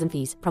plus taxes and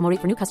fees. Promo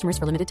rate for new customers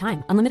for limited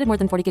time. Unlimited more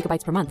than 40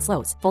 gigabytes per month.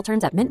 Slows full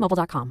terms at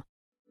mintmobile.com.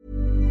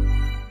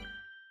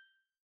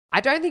 I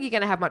don't think you're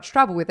going to have much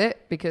trouble with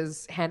it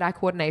because hand-eye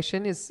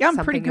coordination is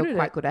something you're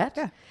quite good at.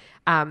 Yeah.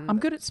 I'm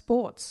good at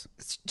sports.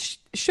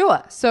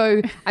 Sure.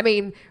 So, I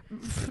mean,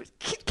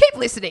 keep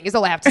listening is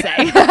all I have to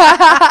say.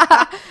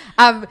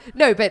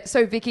 No, but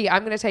so Vicky,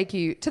 I'm going to take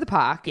you to the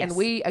park and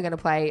we are going to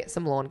play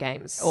some lawn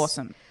games.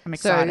 Awesome. I'm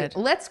excited. So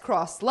let's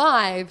cross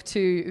live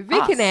to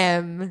Vic and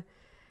Em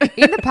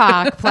in the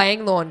park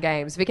playing lawn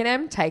games. Vic and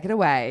Em, take it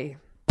away.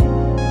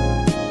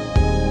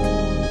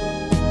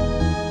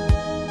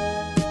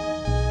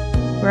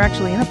 We're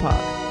actually in a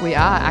park. We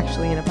are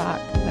actually in a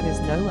park. That is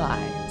no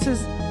lie. This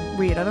is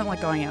weird. I don't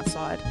like going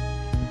outside.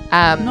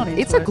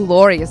 It's a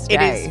glorious day.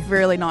 It is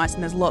really nice,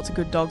 and there's lots of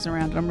good dogs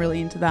around, and I'm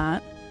really into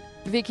that.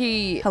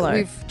 Vicky, hello.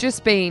 We've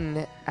just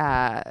been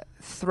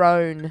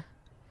thrown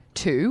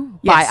to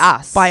by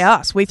us. By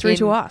us. We threw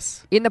to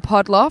us. In the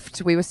pod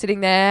loft. We were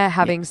sitting there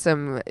having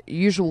some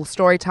usual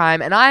story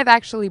time, and I've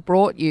actually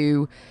brought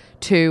you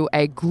to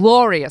a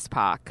glorious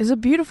park. It's a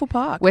beautiful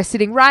park. We're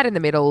sitting right in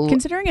the middle.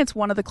 Considering it's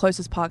one of the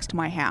closest parks to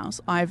my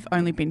house, I've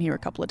only been here a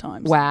couple of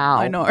times. Wow.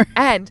 I know.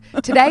 And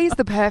today is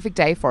the perfect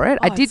day for it.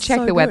 I did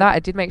check the weather. Good. I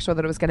did make sure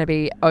that it was going to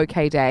be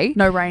okay day.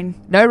 No rain.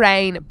 No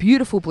rain.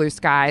 Beautiful blue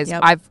skies.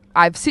 Yep.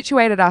 I've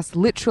situated us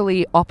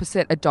literally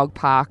opposite a dog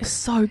park. It's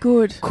so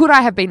good. Could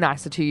I have been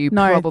nicer to you?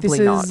 No, probably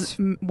not. This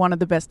is one of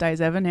the best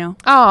days ever now.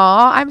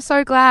 Oh, I'm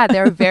so glad.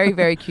 They're very,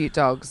 very cute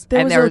dogs.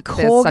 There's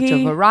such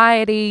a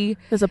variety.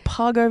 There's a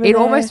pug over there. It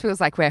almost feels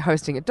like we're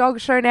hosting a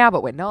dog show now,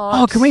 but we're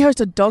not. Oh, can we host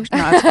a dog show?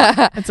 No, it's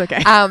fine. It's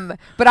okay.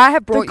 But I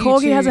have brought the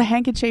corgi you to... has a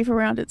handkerchief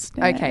around its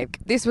neck. Okay,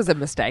 this was a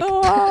mistake.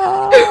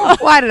 Oh.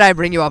 Why did I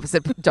bring you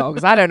opposite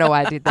dogs? I don't know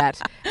why I did that.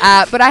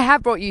 But I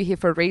have brought you here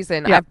for a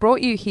reason. Yep. I've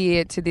brought you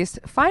here to this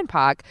fine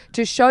park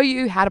to show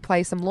you how to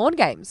play some lawn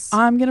games.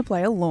 I'm going to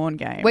play a lawn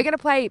game. We're going to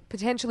play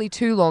potentially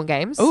 2 lawn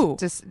games. Ooh,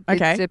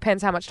 okay. It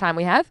depends how much time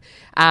we have.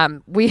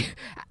 We're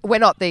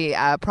not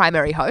the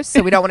primary host,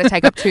 so we don't want to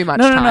take up too much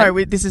time.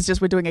 No. This is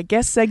just, we're doing a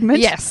guest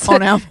segment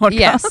on our podcast.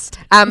 Yes.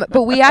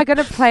 But we are going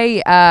to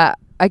play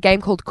a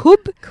game called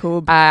Kub.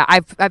 Kub.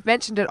 I've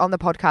mentioned it on the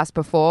podcast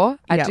before.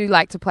 I Yep. do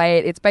like to play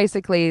it. It's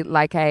basically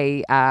like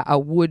a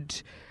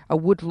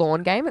wood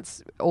lawn game.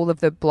 It's all of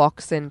the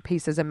blocks and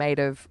pieces are made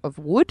of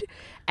wood,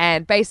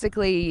 and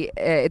basically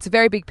it's a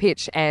very big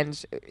pitch,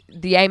 and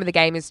the aim of the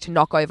game is to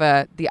knock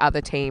over the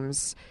other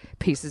team's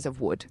pieces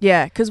of wood.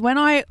 Yeah, because when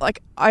I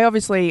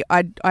obviously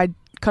I'd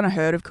kind of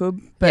heard of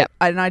Kub, but Yep.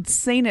 I'd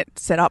seen it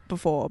set up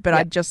before, but Yep.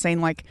 I'd just seen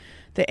like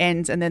the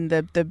ends and then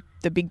the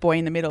big boy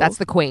in the middle. That's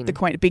the queen. The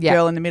queen, big Yep.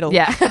 girl in the middle.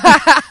 Yeah.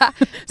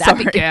 That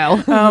big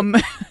girl.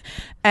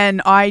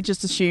 And I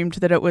just assumed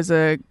that it was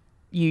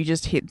you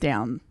just hit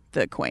down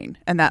the queen,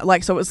 and that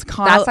so it was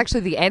kind of... That's actually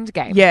the end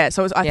game. Yeah,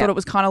 so I thought it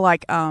was kind of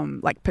like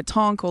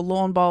petanque or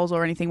lawn bowls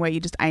or anything where you're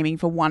just aiming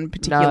for one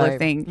particular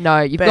thing.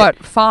 No, you've got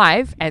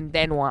 5 and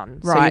then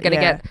 1. So Right, you're going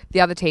to yeah. get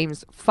the other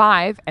team's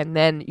 5 and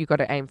then you got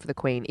to aim for the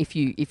queen if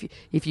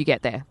you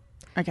get there.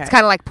 Okay. It's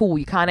kind of like pool.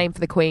 You can't aim for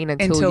the queen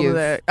until you've...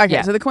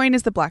 So the queen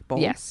is the black ball.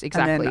 Yes,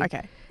 exactly. And then,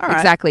 okay. All right.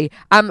 Exactly.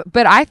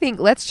 But I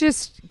think let's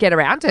just get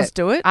around it. Let's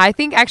do it. I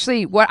think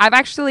actually I've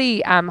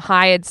actually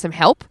hired some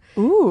help.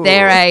 Ooh.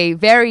 They're a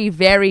very,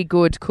 very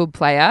good Kub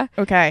player.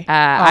 Okay.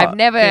 I've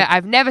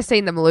good. never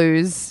seen them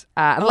lose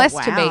unless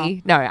to wow.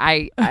 me.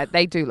 No,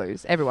 they do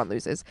lose. Everyone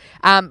loses.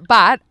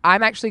 But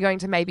I'm actually going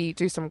to maybe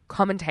do some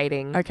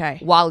commentating. Okay.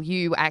 While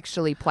you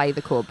actually play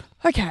the Kub.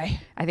 Okay.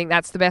 I think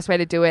that's the best way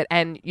to do it.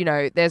 And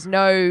there's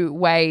no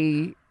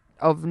way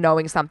of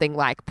knowing something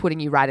like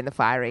putting you right in the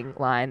firing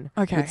line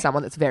with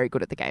someone that's very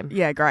good at the game.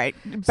 Yeah, great.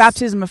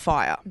 Baptism of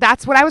fire.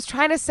 That's what I was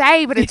trying to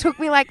say, but it took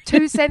me like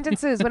 2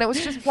 sentences when it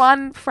was just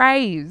one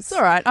phrase. It's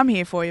all right. I'm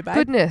here for you, babe.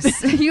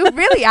 Goodness. You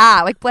really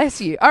are. Like,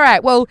 bless you. All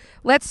right. Well,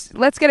 let's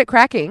get it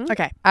cracking.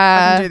 Okay.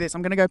 I can do this.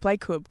 I'm going to go play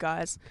Kub,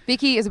 guys.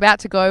 Vicky is about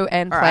to go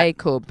and play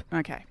Kub.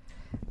 Okay.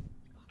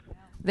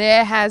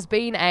 There has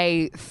been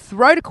a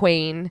throw to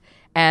queen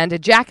and a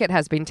jacket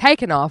has been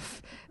taken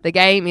off. The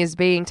game is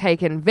being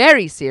taken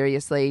very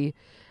seriously.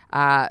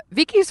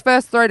 Vicky's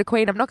first throw to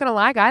queen, I'm not going to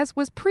lie, guys,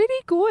 was pretty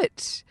good.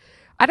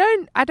 I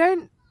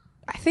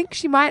think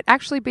she might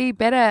actually be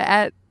better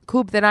at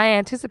Kub than I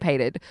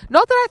anticipated.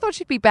 Not that I thought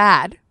she'd be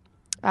bad.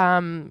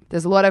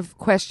 There's a lot of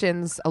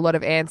questions, a lot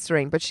of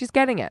answering, but she's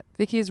getting it.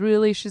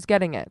 She's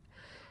getting it.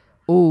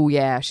 Oh,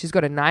 yeah, she's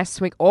got a nice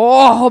swing.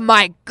 Oh,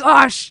 my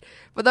gosh.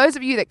 For those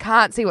of you that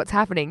can't see what's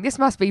happening, this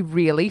must be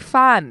really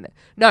fun.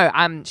 No,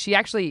 she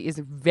actually is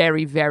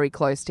very, very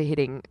close to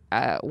hitting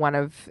one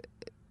of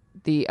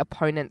the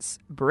opponent's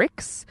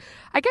bricks.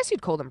 I guess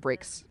you'd call them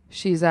bricks.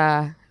 She's,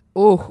 oh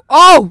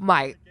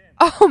my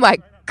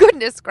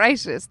goodness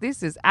gracious.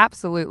 This is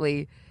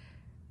absolutely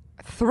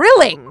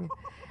thrilling.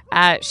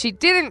 She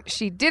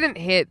didn't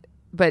hit,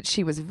 but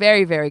she was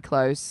very, very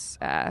close.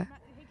 No,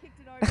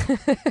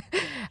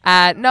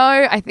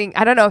 I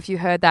don't know if you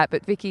heard that,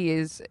 but Vicky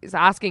is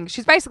asking,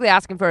 she's basically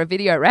asking for a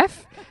video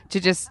ref to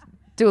just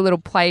do a little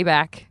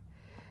playback.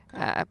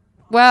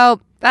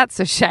 Well, That's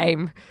a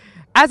shame.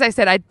 As I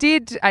said, I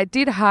did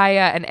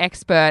hire an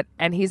expert,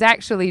 and he's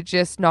actually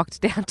just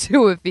knocked down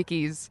 2 of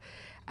Vicky's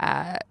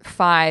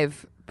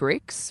 5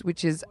 bricks,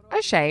 which is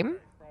a shame.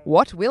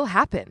 What will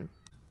happen?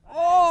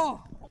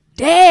 Oh,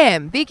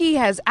 damn! Vicky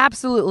has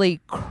absolutely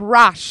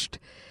crushed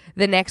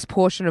the next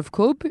portion of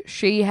Cub.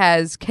 She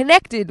has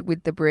connected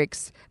with the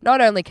bricks,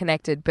 not only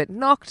connected, but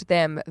knocked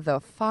them the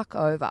fuck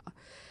over.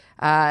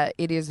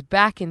 It is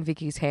back in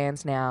Vicky's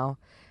hands now.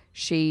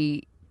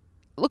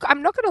 Look,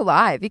 I'm not going to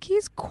lie,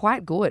 Vicky's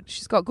quite good.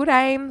 She's got good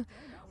aim.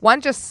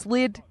 One just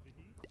slid,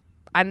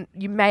 and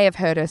you may have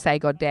heard her say,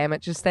 God damn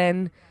it, just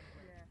then.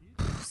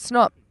 It's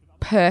not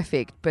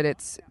perfect, but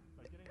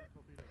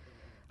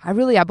I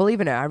believe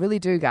in her. I really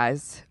do,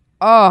 guys.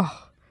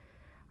 Oh,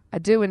 I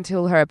do,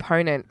 until her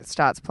opponent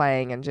starts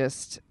playing and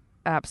just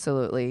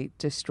absolutely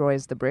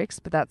destroys the bricks,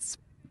 but that's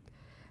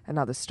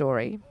another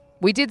story.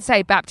 We did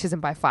say baptism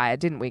by fire,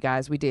 didn't we,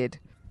 guys? We did.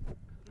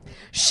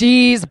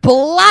 She's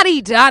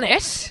bloody done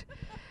it.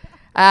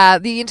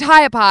 The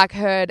entire park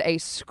heard a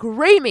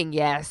screaming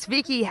yes.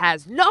 Vicky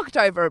has knocked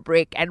over a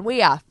brick, and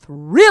we are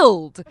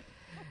thrilled.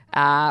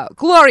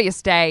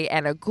 Glorious day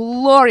and a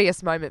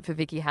glorious moment for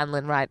Vicky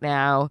Hanlon right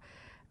now.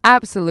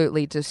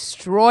 Absolutely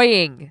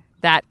destroying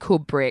that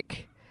Cub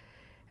brick.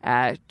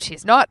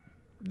 She's not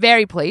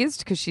very pleased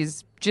because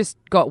she's just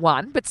got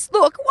 1. But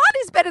look, 1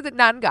 is better than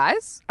none,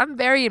 guys. I'm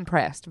very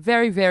impressed.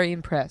 Very, very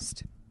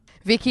impressed.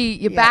 Vicky,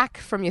 you're back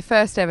from your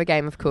first ever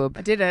game of Cub.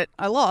 I did it.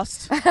 I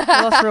lost.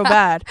 I lost real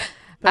bad.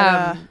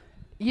 But,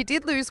 you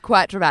did lose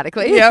quite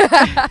dramatically.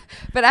 Yep.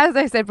 But as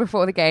I said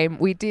before the game,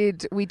 we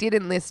did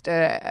enlist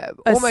a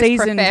almost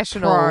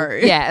professional, pro.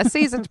 A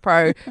seasoned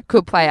pro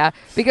Cub player,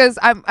 because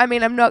I'm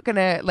not going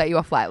to let you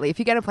off lightly. If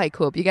you're going to play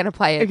Cub, you're going to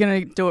play it. You're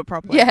going to do it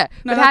properly. Yeah.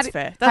 No, that's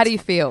fair. How do you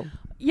feel?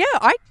 Yeah,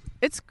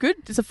 it's good.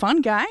 It's a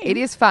fun game. It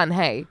is fun,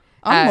 hey.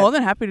 I'm more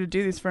than happy to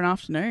do this for an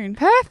afternoon.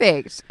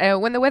 Perfect.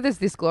 When the weather's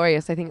this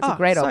glorious, I think it's a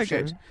great so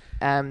option.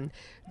 Good.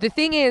 The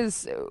thing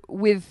is,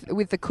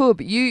 with the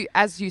Cub, you,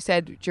 as you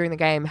said during the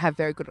game, have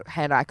very good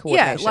hand-eye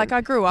coordination. Yeah, like I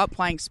grew up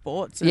playing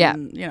sports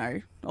and, you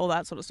know, all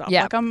that sort of stuff.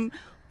 Yeah. Like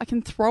I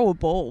can throw a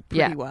ball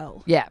pretty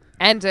well. Yeah,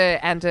 and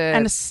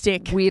a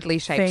stick. Weirdly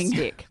shaped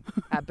stick.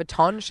 A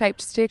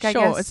baton-shaped stick, I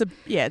sure, guess.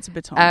 it's a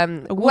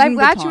baton. Well, I'm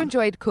glad you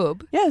enjoyed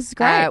Cub. Yeah, it's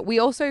great. We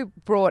also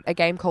brought a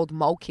game called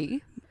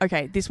Mulkey.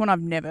 Okay, this one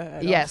I've never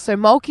heard of. Yeah, so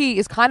Mulkey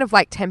is kind of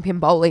like 10-pin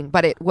bowling,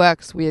 but it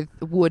works with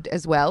wood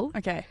as well.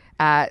 Okay.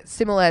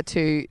 Similar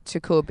to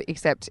Cub,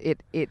 except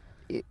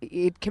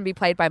it can be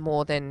played by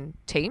more than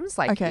teams.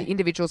 Like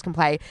individuals can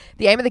play.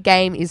 The aim of the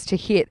game is to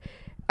hit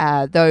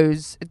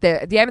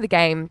the aim of the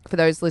game, for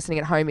those listening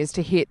at home, is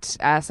to hit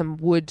some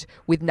wood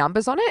with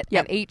numbers on it.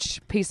 Yep. And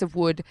each piece of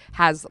wood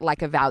has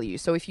like a value.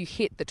 So if you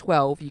hit the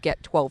 12, you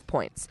get 12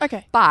 points.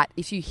 Okay. But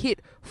if you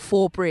hit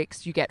 4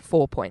 bricks, you get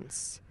 4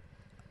 points.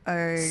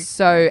 Okay.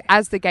 So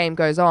as the game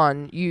goes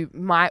on, you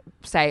might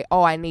say,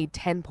 oh, I need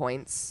 10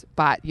 points,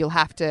 but you'll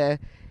have to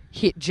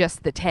hit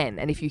just the 10.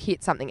 And if you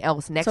hit something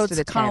else next to the 10...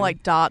 So it's kind of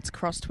like darts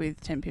crossed with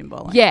 10-pin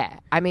bowling. Yeah.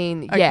 I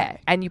mean, yeah.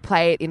 And you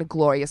play it in a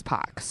glorious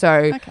park.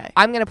 So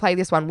I'm going to play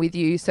this one with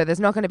you. So there's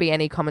not going to be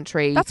any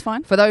commentary. That's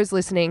fine. For those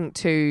listening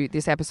to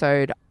this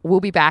episode, we'll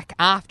be back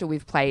after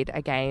we've played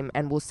a game,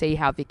 and we'll see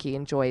how Vicky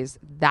enjoys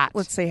that.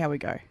 Let's see how we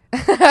go.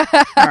 All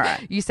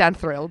right. You sound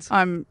thrilled.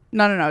 No,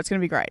 it's going to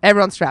be great.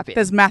 Everyone strap in.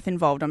 There's math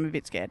involved. I'm a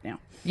bit scared now.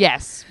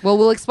 Yes. Well,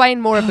 we'll explain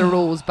more of the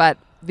rules, but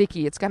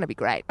Vicky, it's going to be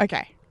great.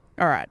 Okay.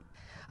 All right.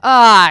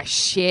 Ah,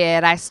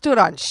 shit. I stood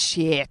on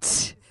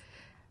shit.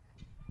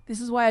 This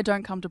is why I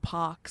don't come to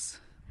parks.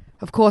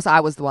 Of course,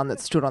 I was the one that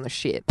stood on the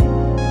shit.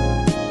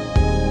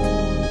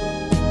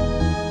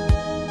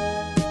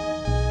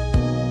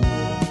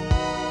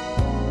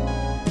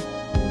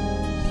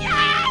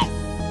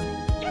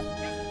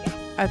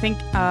 I think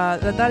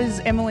that is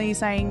Emily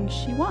saying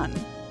she won.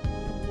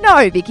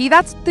 No, Vicky,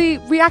 that's the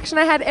reaction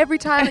I had every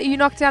time that you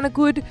knocked down a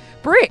good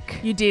brick.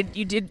 You did.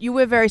 You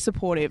were very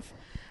supportive.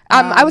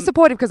 I was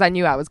supportive because I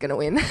knew I was going to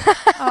win.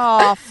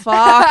 Oh,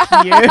 fuck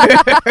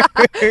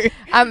you.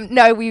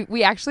 No,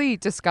 we actually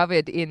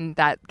discovered in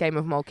that game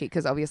of Mulkey,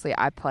 because obviously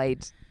I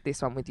played this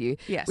one with you.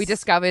 Yes. We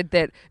discovered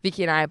that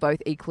Vicky and I are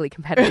both equally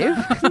competitive.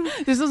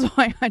 This is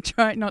why I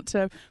try not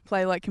to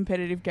play like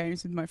competitive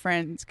games with my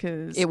friends,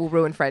 because it will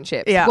ruin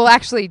friendships. Yeah. Well,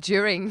 actually,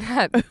 during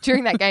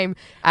that game,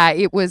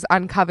 it was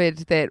uncovered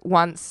that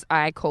once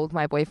I called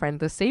my boyfriend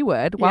the C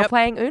word while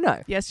playing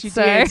Uno. Yes, you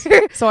did.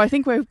 So I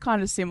think we're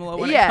kind of similar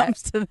when it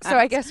comes to that. So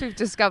I guess we've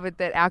discovered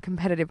that our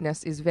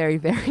competitiveness is very,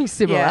 very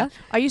similar. Yeah.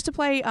 I used to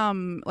play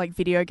like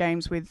video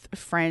games with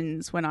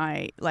friends when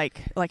I like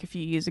a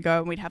few years ago,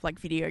 and we'd have like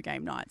video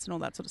game nights and all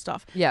that sort of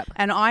stuff. Yeah.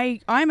 And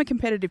I'm a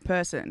competitive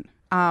person,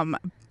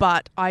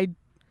 but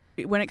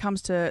when it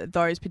comes to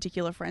those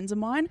particular friends of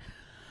mine,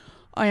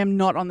 I am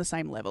not on the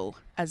same level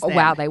as them. Oh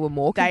wow, they were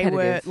more competitive. They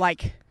were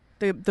like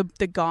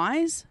the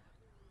guys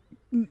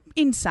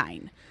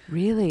insane.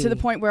 Really? To the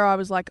point where I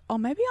was like, oh,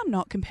 maybe I'm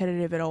not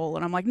competitive at all.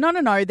 And I'm like,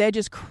 no, they're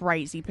just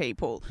crazy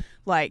people.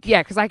 Like,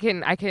 yeah, because I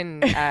can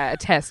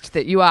attest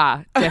that you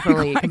are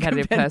definitely a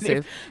competitive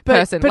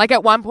person. But like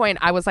at one point,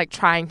 I was like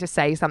trying to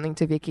say something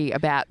to Vicky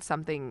about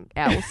something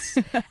else,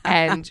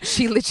 and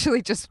she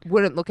literally just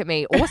wouldn't look at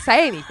me or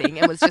say anything,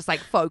 and was just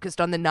like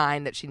focused on the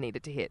 9 that she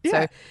needed to hit.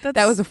 Yeah, so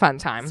that was a fun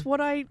time. That's what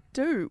I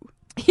do.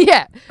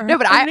 Yeah. No,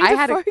 but I need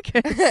had to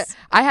focus.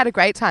 I had a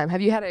great time. Have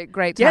you had a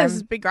great time? Yeah, this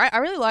has been great. I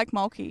really like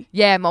Mulkey.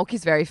 Yeah,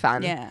 Mulkey's very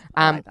fun. Yeah.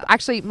 I like that.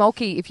 Actually,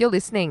 Mulkey, if you're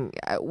listening,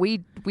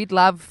 we'd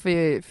love for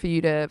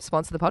you to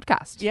sponsor the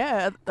podcast.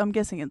 Yeah, I'm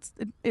guessing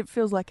it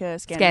feels like a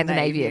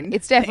Scandinavian.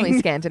 It's definitely thing.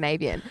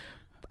 Scandinavian.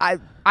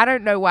 I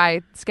don't know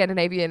why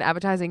Scandinavian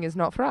advertising is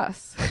not for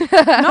us.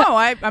 No,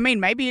 I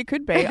mean maybe it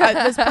could be.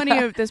 There's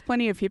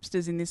plenty of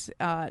hipsters in this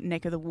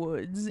neck of the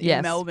woods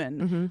in Melbourne.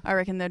 Mm-hmm. I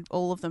reckon that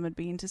all of them would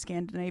be into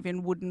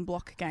Scandinavian wooden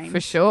block games.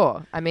 For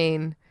sure. I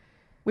mean,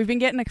 we've been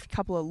getting a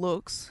couple of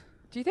looks.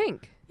 Do you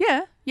think?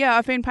 Yeah.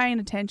 I've been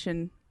paying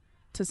attention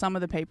to some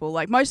of the people.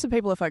 Like most of the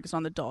people are focused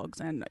on the dogs,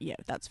 and yeah,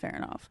 that's fair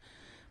enough.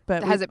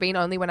 But has it been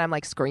only when I'm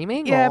like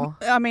screaming? Yeah, or?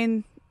 I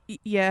mean.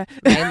 Yeah,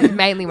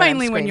 mainly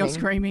when you're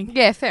screaming.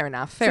 Yeah, fair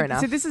enough. So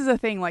this is the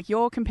thing. Like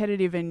you're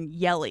competitive and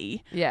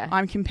yelly. Yeah,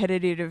 I'm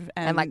competitive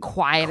and like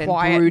quiet and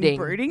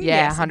brooding.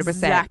 Yeah, yes, 100%.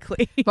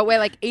 Exactly. But we're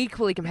like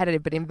equally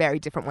competitive, but in very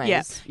different ways.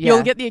 Yeah.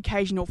 You'll get the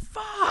occasional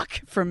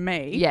fuck from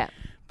me. Yeah,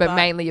 but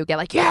mainly you'll get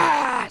like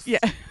yes. Yeah.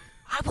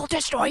 I will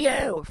destroy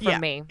you from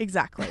me.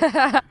 Exactly.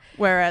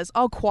 Whereas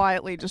I'll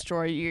quietly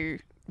destroy you.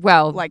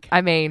 Well, like,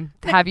 I mean,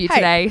 have you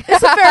today?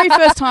 It's the very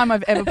first time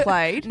I've ever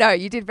played. No,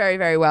 you did very,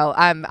 very well.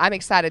 I'm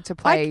excited to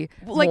play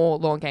more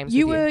lawn games.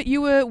 You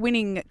were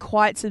winning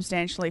quite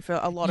substantially for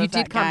a lot of that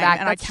did come game, back,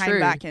 and that's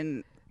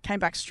I came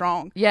back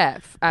strong. Yeah.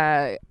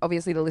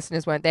 Obviously, the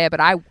listeners weren't there, but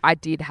I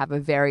did have a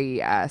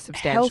very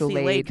substantial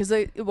healthy lead because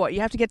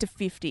you have to get to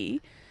 50.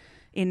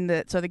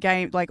 So the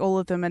game, like all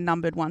of them are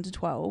numbered 1 to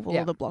 12.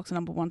 All the blocks are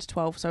numbered 1 to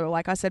 12. So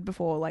like I said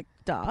before, like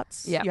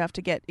darts, you have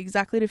to get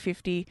exactly to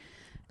 50.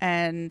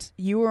 And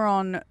you were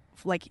on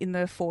like in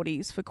the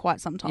 40s for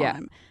quite some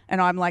time. And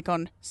I'm like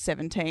on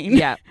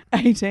 17,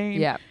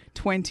 18,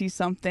 20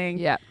 something.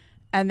 Yeah.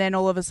 And then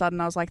all of a sudden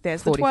I was like,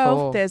 there's 44. the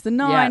 12, there's the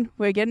 9,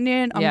 we're getting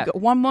in. I've got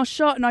one more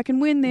shot and I can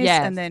win this.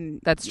 Yeah, and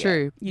then that's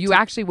true. You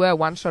actually were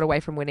one shot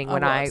away from winning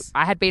I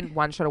had been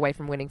one shot away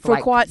from winning for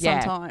like, quite some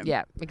time.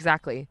 Yeah,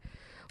 exactly.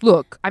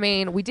 Look, I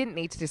mean, we didn't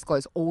need to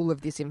disclose all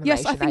of this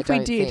information. Yes, I think we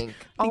did.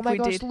 Oh my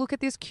gosh, look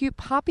at this cute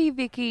puppy,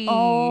 Vicky.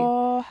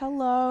 Oh,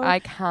 hello. I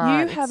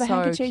can't. You have a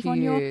handkerchief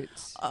on your...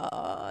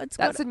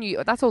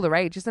 That's all the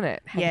rage, isn't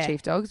it?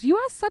 Handkerchief dogs. You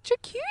are such a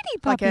cutie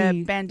puppy.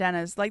 Like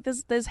bandanas. Like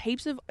there's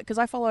heaps of... Because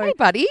I follow... Hey,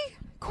 buddy.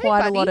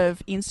 Quite a lot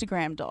of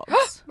Instagram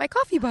dogs. My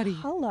coffee buddy.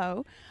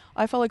 Hello.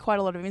 I follow quite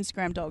a lot of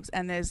Instagram dogs,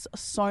 and there's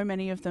so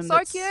many of them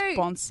that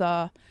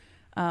sponsor...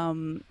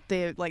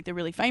 they're like the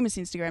really famous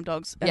Instagram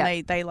dogs,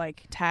 and they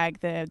like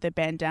tag their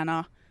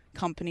bandana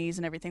companies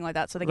and everything like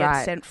that, so they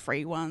get sent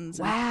free ones.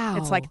 Wow,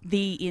 it's like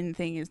the in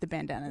thing is the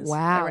bandanas.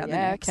 Wow, around the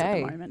necks at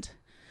the moment.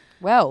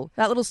 Well,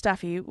 that little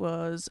Staffy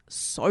was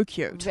so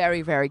cute,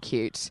 very, very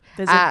cute.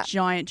 There's a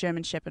giant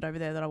German Shepherd over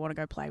there that I want to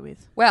go play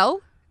with.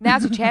 Well,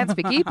 now's your chance,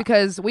 Vicky,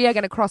 because we are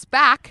going to cross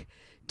back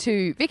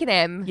to Vic and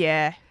Em.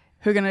 Yeah.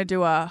 Who are going to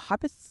do a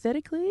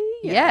hypothetically?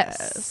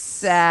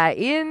 Yes.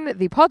 In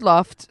the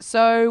Podloft.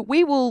 So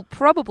we will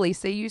probably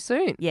see you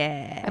soon.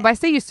 Yeah. And by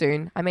see you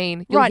soon, I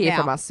mean you'll hear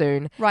from us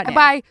soon. Right and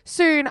now. By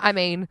soon, I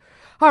mean,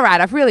 all right,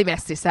 I've really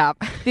messed this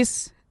up.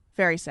 This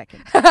very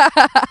second.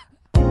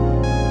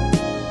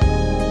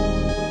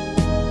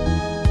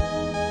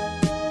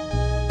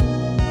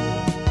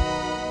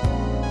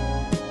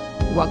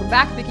 Welcome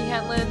back, Vicky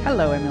Hanlon.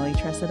 Hello, Emily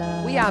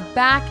Tressida. We are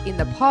back in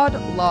the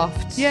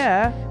Podloft.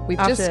 Yeah.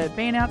 After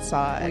being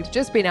outside. We've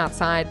just been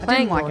outside I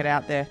playing. didn't like it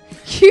out there.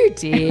 You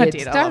did. I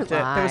did. Don't I loved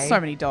lie. it. There were so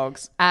many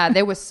dogs.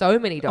 There were so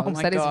many dogs. Oh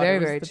my that God, is very, it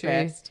was very the true.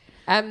 best.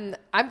 I'm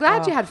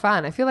glad you had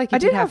fun. I feel like you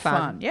did have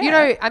have fun. Yeah. You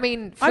know, I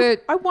mean,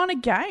 I won a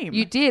game.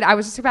 You did. I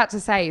was just about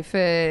to say,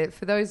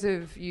 for those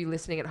of you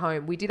listening at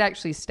home, we did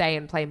actually stay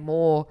and play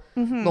more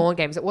lawn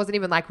games. It wasn't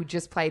even like we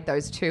just played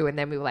those 2 and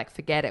then we were like,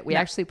 forget it. We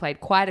actually played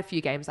quite a few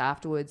games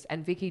afterwards,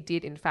 and Vicky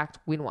did, in fact,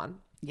 win one.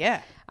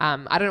 Yeah.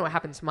 I don't know what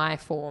happened to my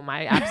form.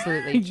 I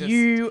absolutely just...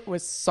 You were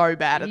so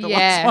bad at the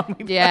last one we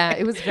played. Yeah,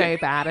 it was very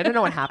bad. I don't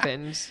know what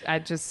happened.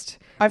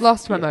 I've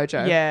lost my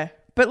mojo. Yeah.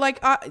 But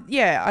like,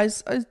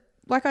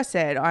 like I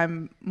said,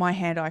 my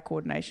hand-eye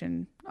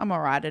coordination, I'm all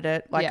right at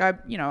it. Like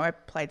I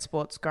played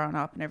sports growing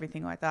up and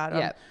everything like that.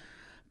 Yeah.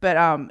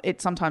 But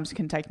it sometimes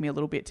can take me a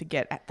little bit to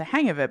get at the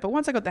hang of it. But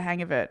once I got the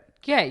hang of it,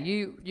 yeah,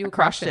 you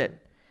crushed it.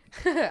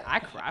 I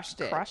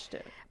crushed it. Crushed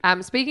it.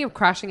 Speaking of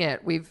crushing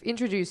it, we've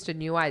introduced a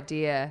new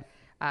idea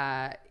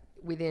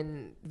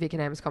within Vic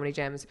and Em's Comedy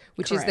Gems,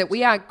 which is Correct. that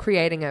we are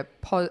creating a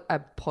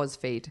pos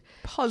feed.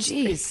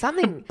 Jeez,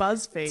 something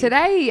BuzzFeed.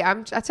 Today, I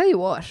tell you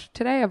what.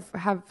 Today I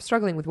have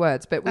struggling with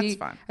words, but we That's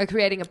fine. are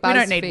creating a BuzzFeed. We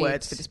don't need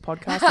words for this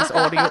podcast. This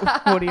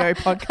audio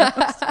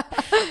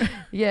podcast.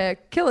 Yeah,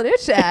 killing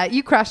it.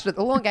 You crushed it at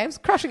the Lawn Games,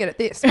 crushing it at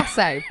this, must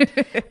say.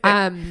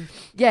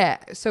 Yeah,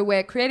 so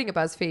we're creating a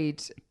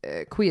BuzzFeed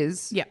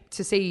quiz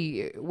to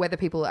see whether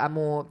people are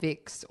more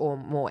Vics or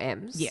more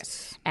M's.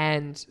 Yes.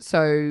 And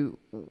so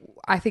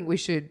I think we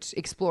should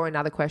explore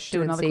another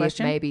question and see if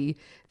maybe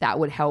that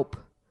would help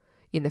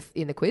in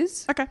the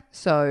quiz. Okay.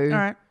 So all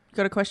right.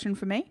 Got a question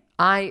for me?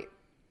 I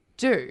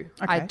do.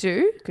 Okay. I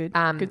do. Good.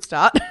 Good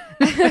start.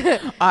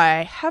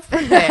 I have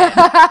prepared.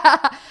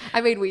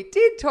 I mean, we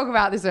did talk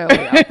about this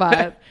earlier,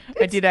 but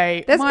I did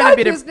a there's minor no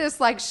bit business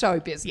like show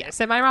business.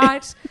 Am I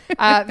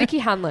right? Vicky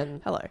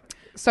Hanlon. Hello.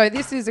 So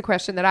this is a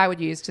question that I would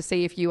use to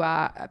see if you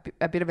are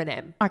a bit of an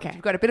M. Okay.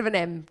 You've got a bit of an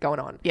M going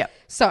on. Yep.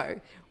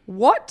 So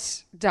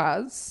what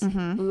does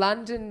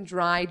London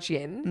Dry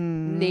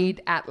Gin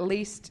need at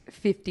least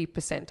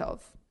 50%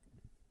 of?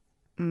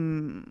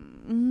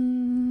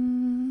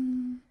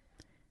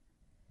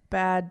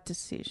 Bad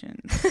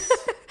decisions.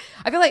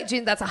 I feel like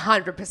gin, that's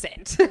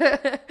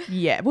 100%.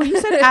 Yeah. Well, you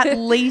said at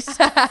least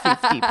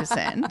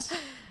 50%.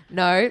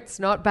 No, it's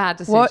not bad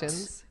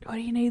decisions. What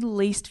do you need at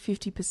least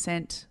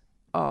 50%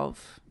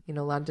 of? In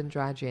a London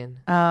Dry Gin.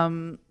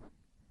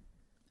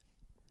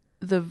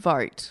 The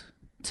vote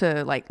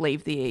to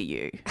leave the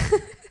EU.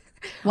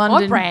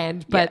 On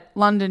brand, but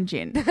London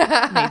gin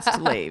needs to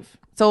leave.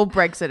 It's all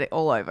Brexit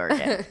all over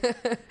again.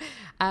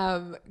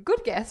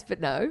 Good guess, but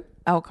no.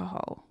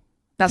 Alcohol.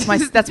 That's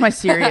my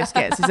serious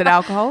guess. Is it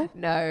alcohol?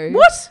 No.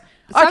 What?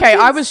 Okay,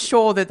 gins- I was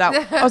sure that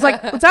I was like,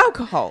 it's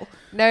alcohol.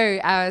 No,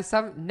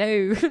 some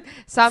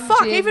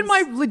Fuck, gins, even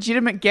my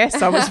legitimate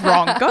guess, I was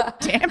wrong. God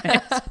damn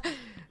it.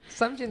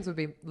 some gins would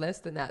be less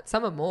than that.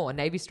 Some are more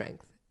Navy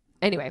strength.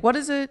 Anyway,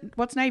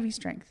 What's Navy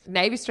strength?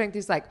 Navy strength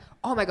is like,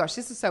 oh my gosh,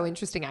 this is so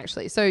interesting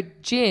actually. So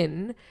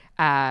gin,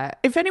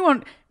 If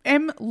anyone,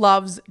 M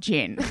loves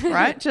gin,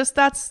 right? Just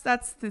that's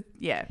the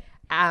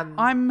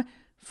I'm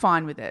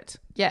fine with it.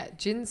 Yeah,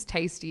 gin's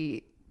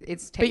tasty.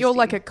 It's tasty. But you're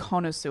like a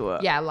connoisseur.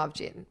 Yeah, I love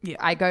gin. Yeah.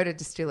 I go to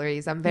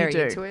distilleries. I'm very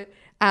do. into it.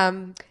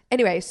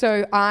 Anyway,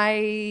 so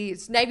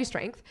it's Navy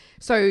strength.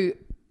 So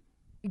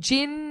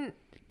gin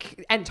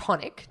and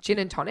tonic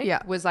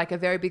was like a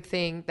very big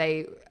thing.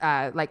 They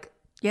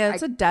Yeah,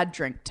 it's a dad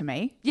drink to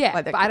me.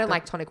 Yeah, but I don't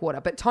like tonic water.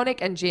 But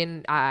tonic and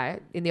gin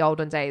in the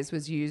olden days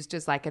was used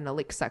as like an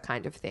elixir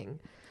kind of thing.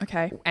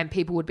 Okay. And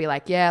people would be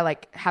like, yeah,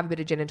 like have a bit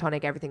of gin and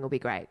tonic, everything will be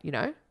great, you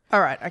know?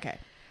 All right, okay.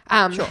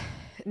 Sure.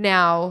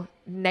 Now,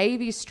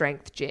 Navy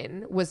strength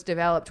gin was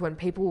developed when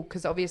people,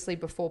 because obviously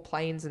before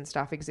planes and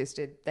stuff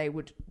existed, they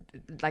would,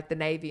 like the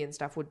Navy and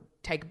stuff, would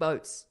take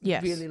boats,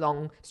 Yes. really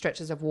long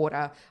stretches of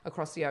water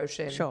across the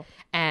ocean. Sure.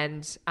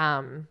 And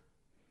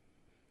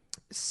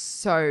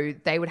so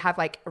they would have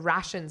like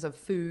rations of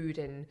food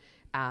and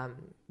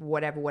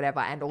whatever,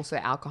 and also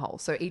alcohol.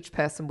 So each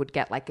person would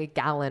get like a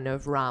gallon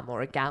of rum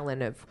or a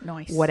gallon of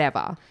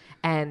whatever.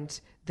 And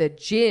the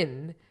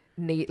gin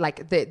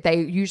they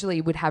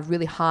usually would have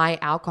really high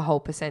alcohol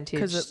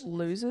percentage Because it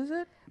loses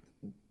it?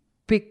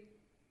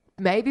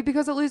 Maybe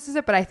because it loses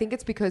it, but I think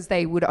it's because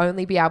they would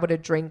only be able to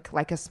drink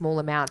like a small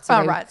amount.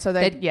 So So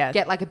they'd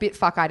get like a bit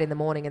fuck-eyed in the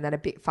morning and then a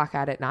bit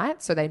fuck-eyed at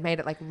night. So they made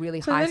it like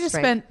really So high they just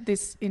strength. spent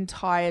this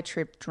entire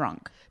trip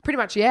drunk. Pretty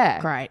much, yeah.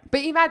 Great.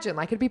 But imagine,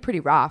 like, it'd be pretty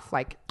rough,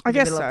 like, in the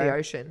middle of the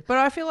ocean. But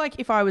I feel like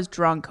if I was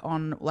drunk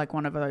on like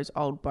one of those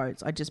old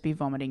boats, I'd just be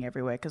vomiting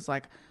everywhere because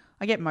like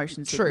I get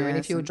motion sickness. True, and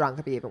if you were drunk,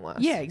 it'd be even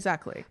worse. Yeah,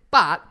 exactly.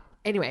 But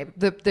anyway,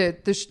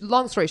 the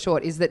long story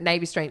short is that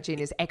Navy strength gin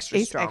is extra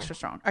strong. Extra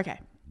strong. Okay.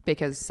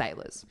 Because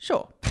sailors.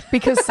 Sure.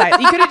 Because sailors.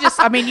 You could have just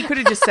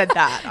said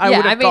that. I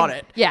would have got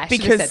it. Yeah,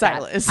 because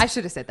sailors. I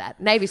should have said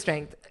that. Navy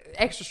strength,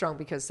 extra strong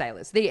because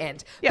sailors. The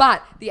end. Yep.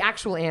 But the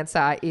actual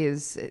answer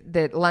is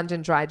that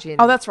London Dry Gin.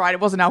 Oh, that's right. It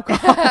wasn't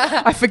alcohol.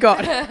 I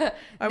forgot.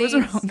 I was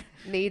wrong.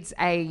 Needs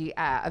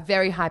a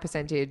very high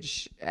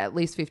percentage, at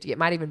least 50. It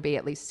might even be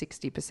at least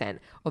 60%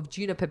 of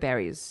juniper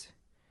berries.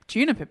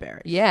 Juniper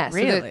berries. Yeah,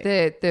 really.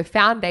 So the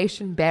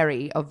foundation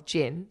berry of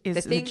gin, Is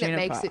the the thing that juniper.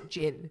 makes it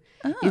gin,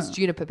 is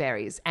juniper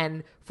berries.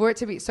 And for it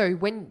to be so,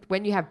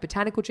 when you have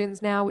botanical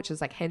gins now, which is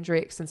like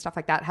Hendrix and stuff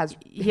like that, has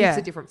heaps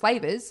of different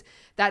flavors.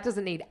 That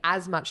doesn't need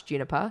as much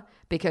juniper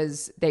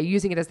because they're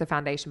using it as the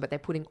foundation, but they're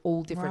putting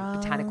all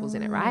different botanicals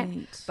in it, right?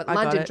 But I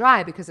got London it.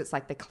 Dry, because it's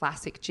like the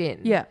classic gin.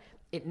 Yeah.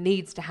 It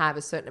needs to have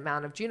a certain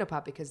amount of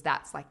juniper because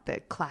that's like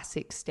the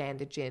classic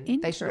standard gin.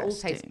 They should all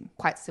taste Interesting.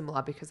 quite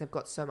similar because they've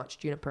got so much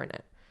juniper in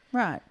it.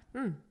 Right.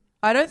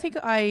 I don't think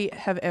I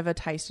have ever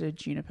tasted a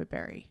juniper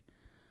berry.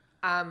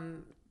 I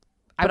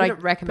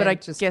wouldn't recommend. But I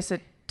just guess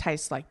it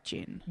tastes like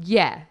gin.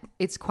 yeah,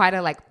 it's quite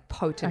a like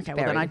potent. Okay,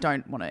 berry. well then I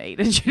don't want to eat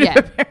a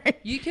juniper berry.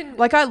 You can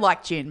Like I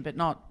like gin, but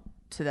not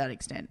to that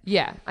extent.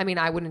 yeah. I mean,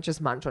 I wouldn't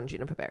just munch on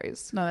juniper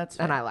berries. No, that's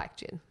and fair. I like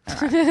gin. All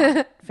right,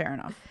 fine. Fair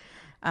enough.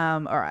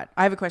 All right,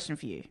 I have a question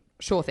for you.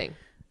 Sure thing.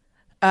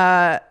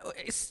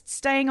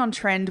 Staying on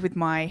trend with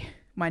my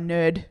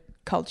nerd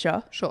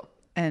culture. Sure.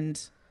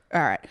 And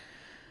all right.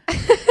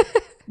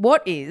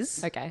 What is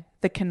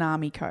the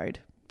Konami code?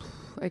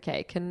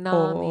 Okay,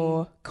 Konami.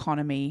 Or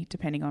Konami,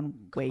 depending on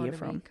where you're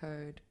from.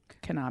 Code.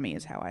 Konami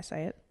is how I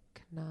say it.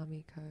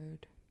 Konami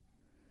code.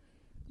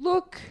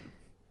 Look,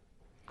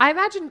 I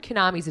imagine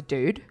Konami's a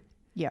dude.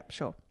 Yep,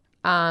 sure.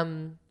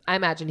 I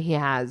imagine he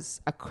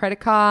has a credit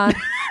card,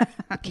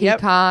 a key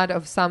card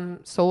of some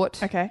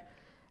sort. Okay.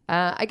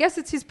 I guess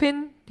it's his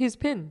pin. It's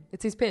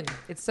his pin.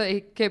 It's so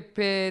he could,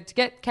 to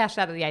get cash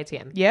out of the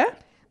ATM. Yeah?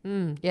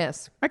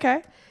 Yes.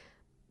 Okay.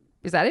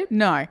 Is that it?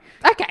 No.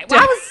 Okay.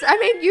 Well,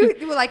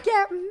 you were like,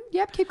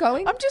 yep, keep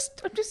going. I'm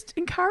just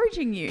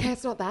encouraging you. Okay,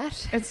 it's not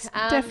that. It's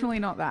definitely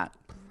not that.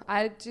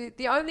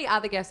 The only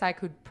other guess I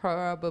could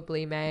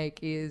probably make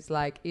is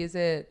is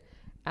it,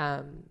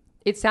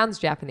 it sounds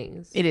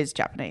Japanese. It is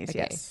Japanese,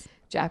 yes.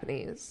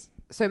 Japanese.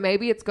 So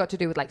maybe it's got to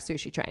do with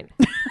Sushi Train.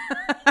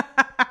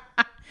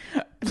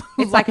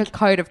 It's like a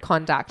code of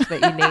conduct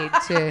that you need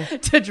to...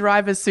 to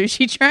drive a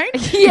sushi train?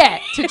 Yeah,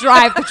 to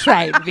drive the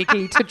train,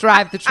 Vicky, to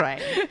drive the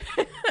train.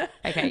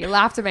 Okay, your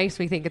laughter makes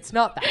me think it's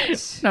not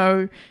that.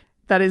 No,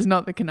 that is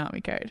not the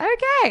Konami code.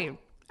 Okay.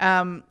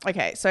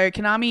 Okay, so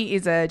Konami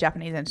is a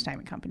Japanese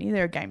entertainment company.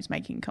 They're a games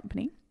making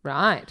company.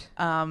 Right.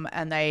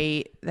 And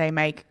they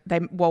make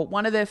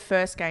one of their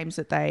first games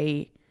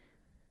that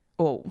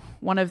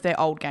one of their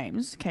old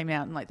games came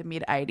out in the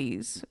mid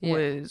 80s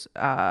was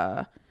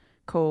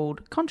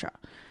called Contra,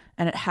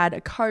 and it had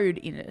a code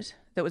in it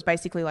that was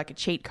basically like a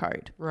cheat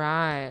code.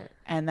 Right.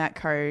 And that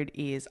code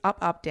is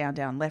up, down,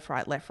 down, left,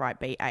 right,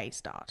 B, A,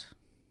 start.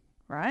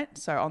 Right?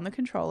 So on the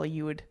controller,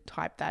 you would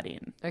type that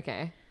in.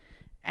 Okay.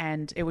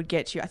 And it would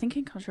get you, I think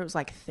in Contra it was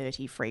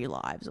 30 free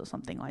lives or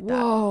something like that.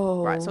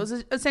 Whoa. Right. So it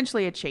was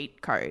essentially a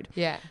cheat code.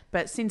 Yeah.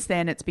 But since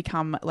then it's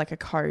become a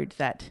code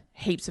that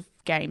heaps of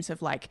games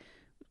have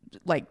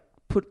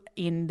put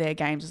in their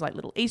games as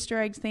little Easter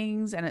eggs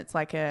things, and it's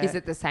Is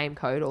it the same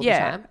code all the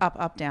time?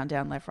 Up, down,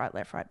 left,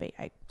 right, B,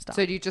 A, start.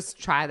 So do you just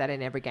try that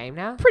in every game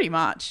now? Pretty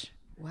much.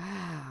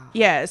 Wow.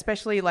 Yeah,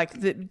 especially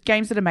the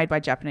games that are made by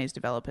Japanese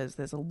developers.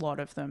 There's a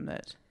lot of them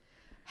that.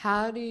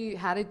 How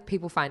did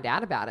people find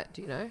out about it?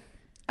 Do you know?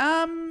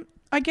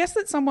 I guess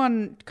that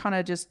someone kind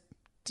of just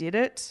did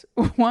it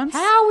once.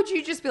 How would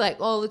you just be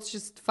let's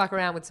just fuck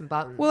around with some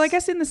buttons? Well, I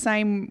guess in the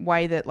same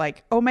way that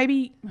or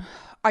maybe,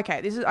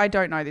 okay, I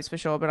don't know this for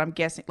sure, but I'm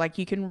guessing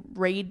you can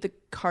read the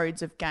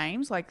codes of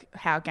games,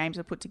 how games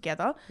are put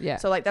together. Yeah.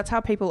 So that's how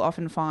people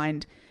often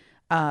find,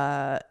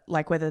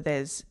 whether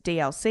there's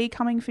DLC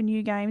coming for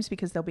new games,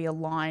 because there'll be a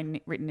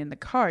line written in the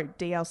code.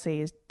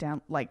 DLC is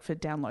for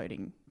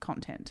downloading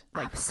content.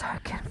 I'm so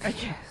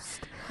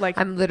confused.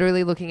 I'm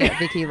literally looking at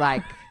Vicky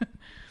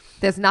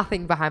there's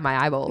nothing behind my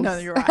eyeballs. No,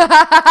 you're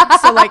right.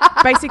 So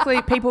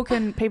basically people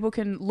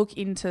can look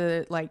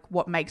into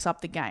what makes up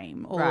the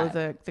game, or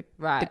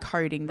the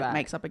coding that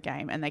makes up a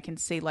game, and they can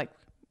see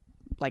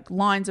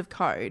lines of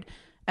code,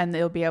 and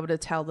they'll be able to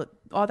tell that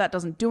that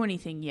doesn't do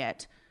anything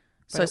yet.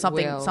 So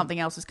something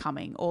else is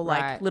coming, or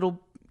little,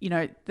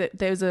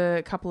 there's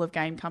a couple of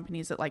game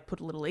companies that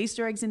put little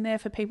Easter eggs in there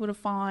for people to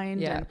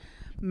find. Yeah. And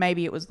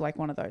maybe it was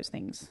one of those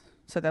things.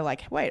 So they're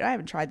wait, I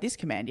haven't tried this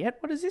command yet.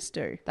 What does this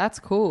do? That's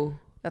cool.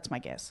 That's my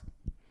guess.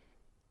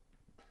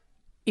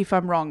 If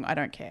I'm wrong, I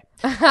don't care.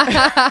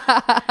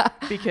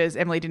 Because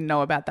Emily didn't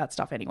know about that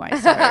stuff anyway,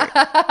 so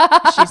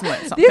she's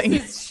learned something.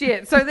 This is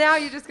shit. So now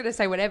you're just going to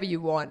say whatever you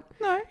want.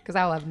 No. Because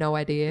I'll have no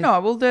idea. No,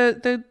 well,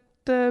 the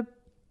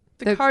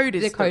code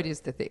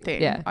is the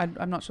thing. Yeah.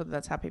 I'm not sure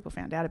that's how people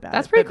found out about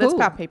that's it. Pretty cool.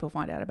 That's how people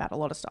find out about a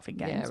lot of stuff in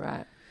games. Yeah,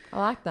 right. I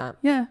like that.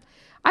 Yeah.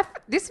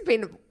 This has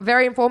been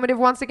very informative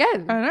once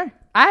again. I know.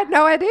 I had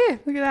no idea.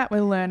 Look at that.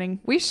 We're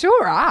learning. We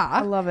sure are.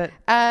 I love it.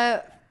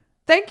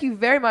 Thank you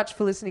very much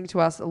for listening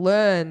to us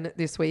learn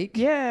this week.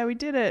 Yeah, we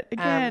did it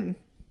again.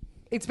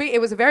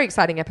 It was a very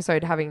exciting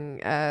episode,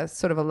 having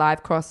sort of a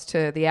live cross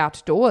to the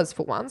outdoors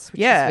for once,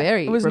 which is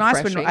very it was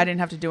refreshing. Nice when I didn't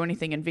have to do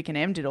anything and Vic and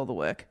Em did all the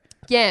work.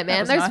 Yeah,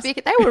 man. Those nice.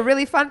 Vic, they were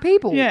really fun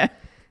people. Yeah.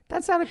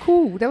 That sounded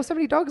cool. There were so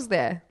many dogs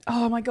there.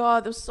 Oh my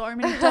God, there were so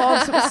many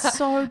dogs. It was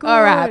so good.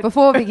 All right,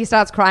 before Vicky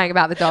starts crying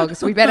about the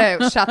dogs, we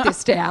better shut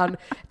this down.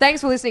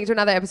 Thanks for listening to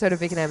another episode of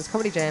Vic and Em's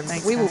Comedy Jams.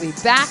 Thanks, we will be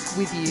back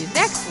with you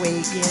next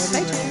week. Yeah,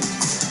 stay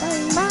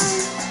tuned.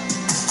 Bye.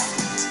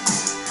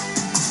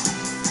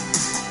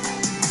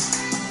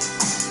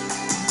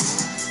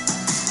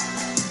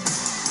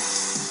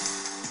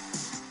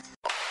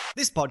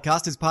 This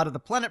podcast is part of the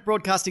Planet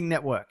Broadcasting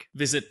Network.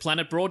 Visit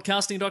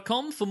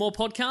planetbroadcasting.com for more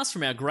podcasts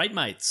from our great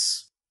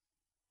mates.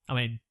 I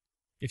mean,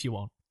 if you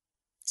want.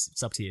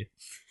 It's up to you.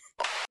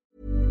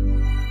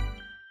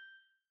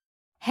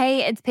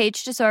 Hey, it's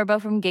Paige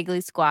DeSorbo from Giggly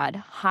Squad.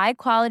 High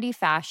quality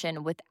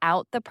fashion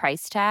without the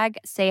price tag.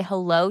 Say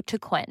hello to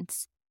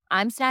Quince.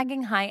 I'm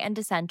snagging high-end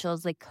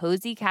essentials like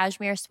cozy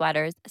cashmere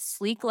sweaters,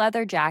 sleek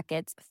leather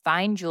jackets,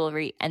 fine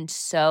jewelry, and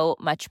so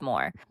much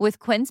more. With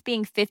Quince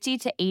being 50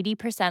 to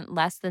 80%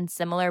 less than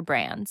similar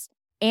brands.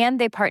 And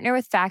they partner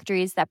with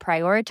factories that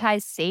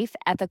prioritize safe,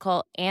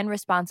 ethical, and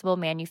responsible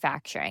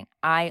manufacturing.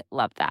 I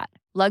love that.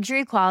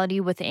 Luxury quality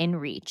within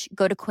reach.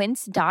 Go to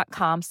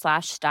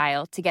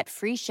quince.com/style to get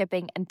free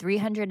shipping and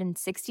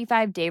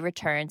 365-day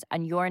returns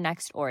on your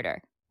next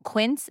order.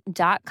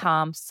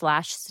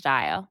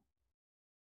 Quince.com/style.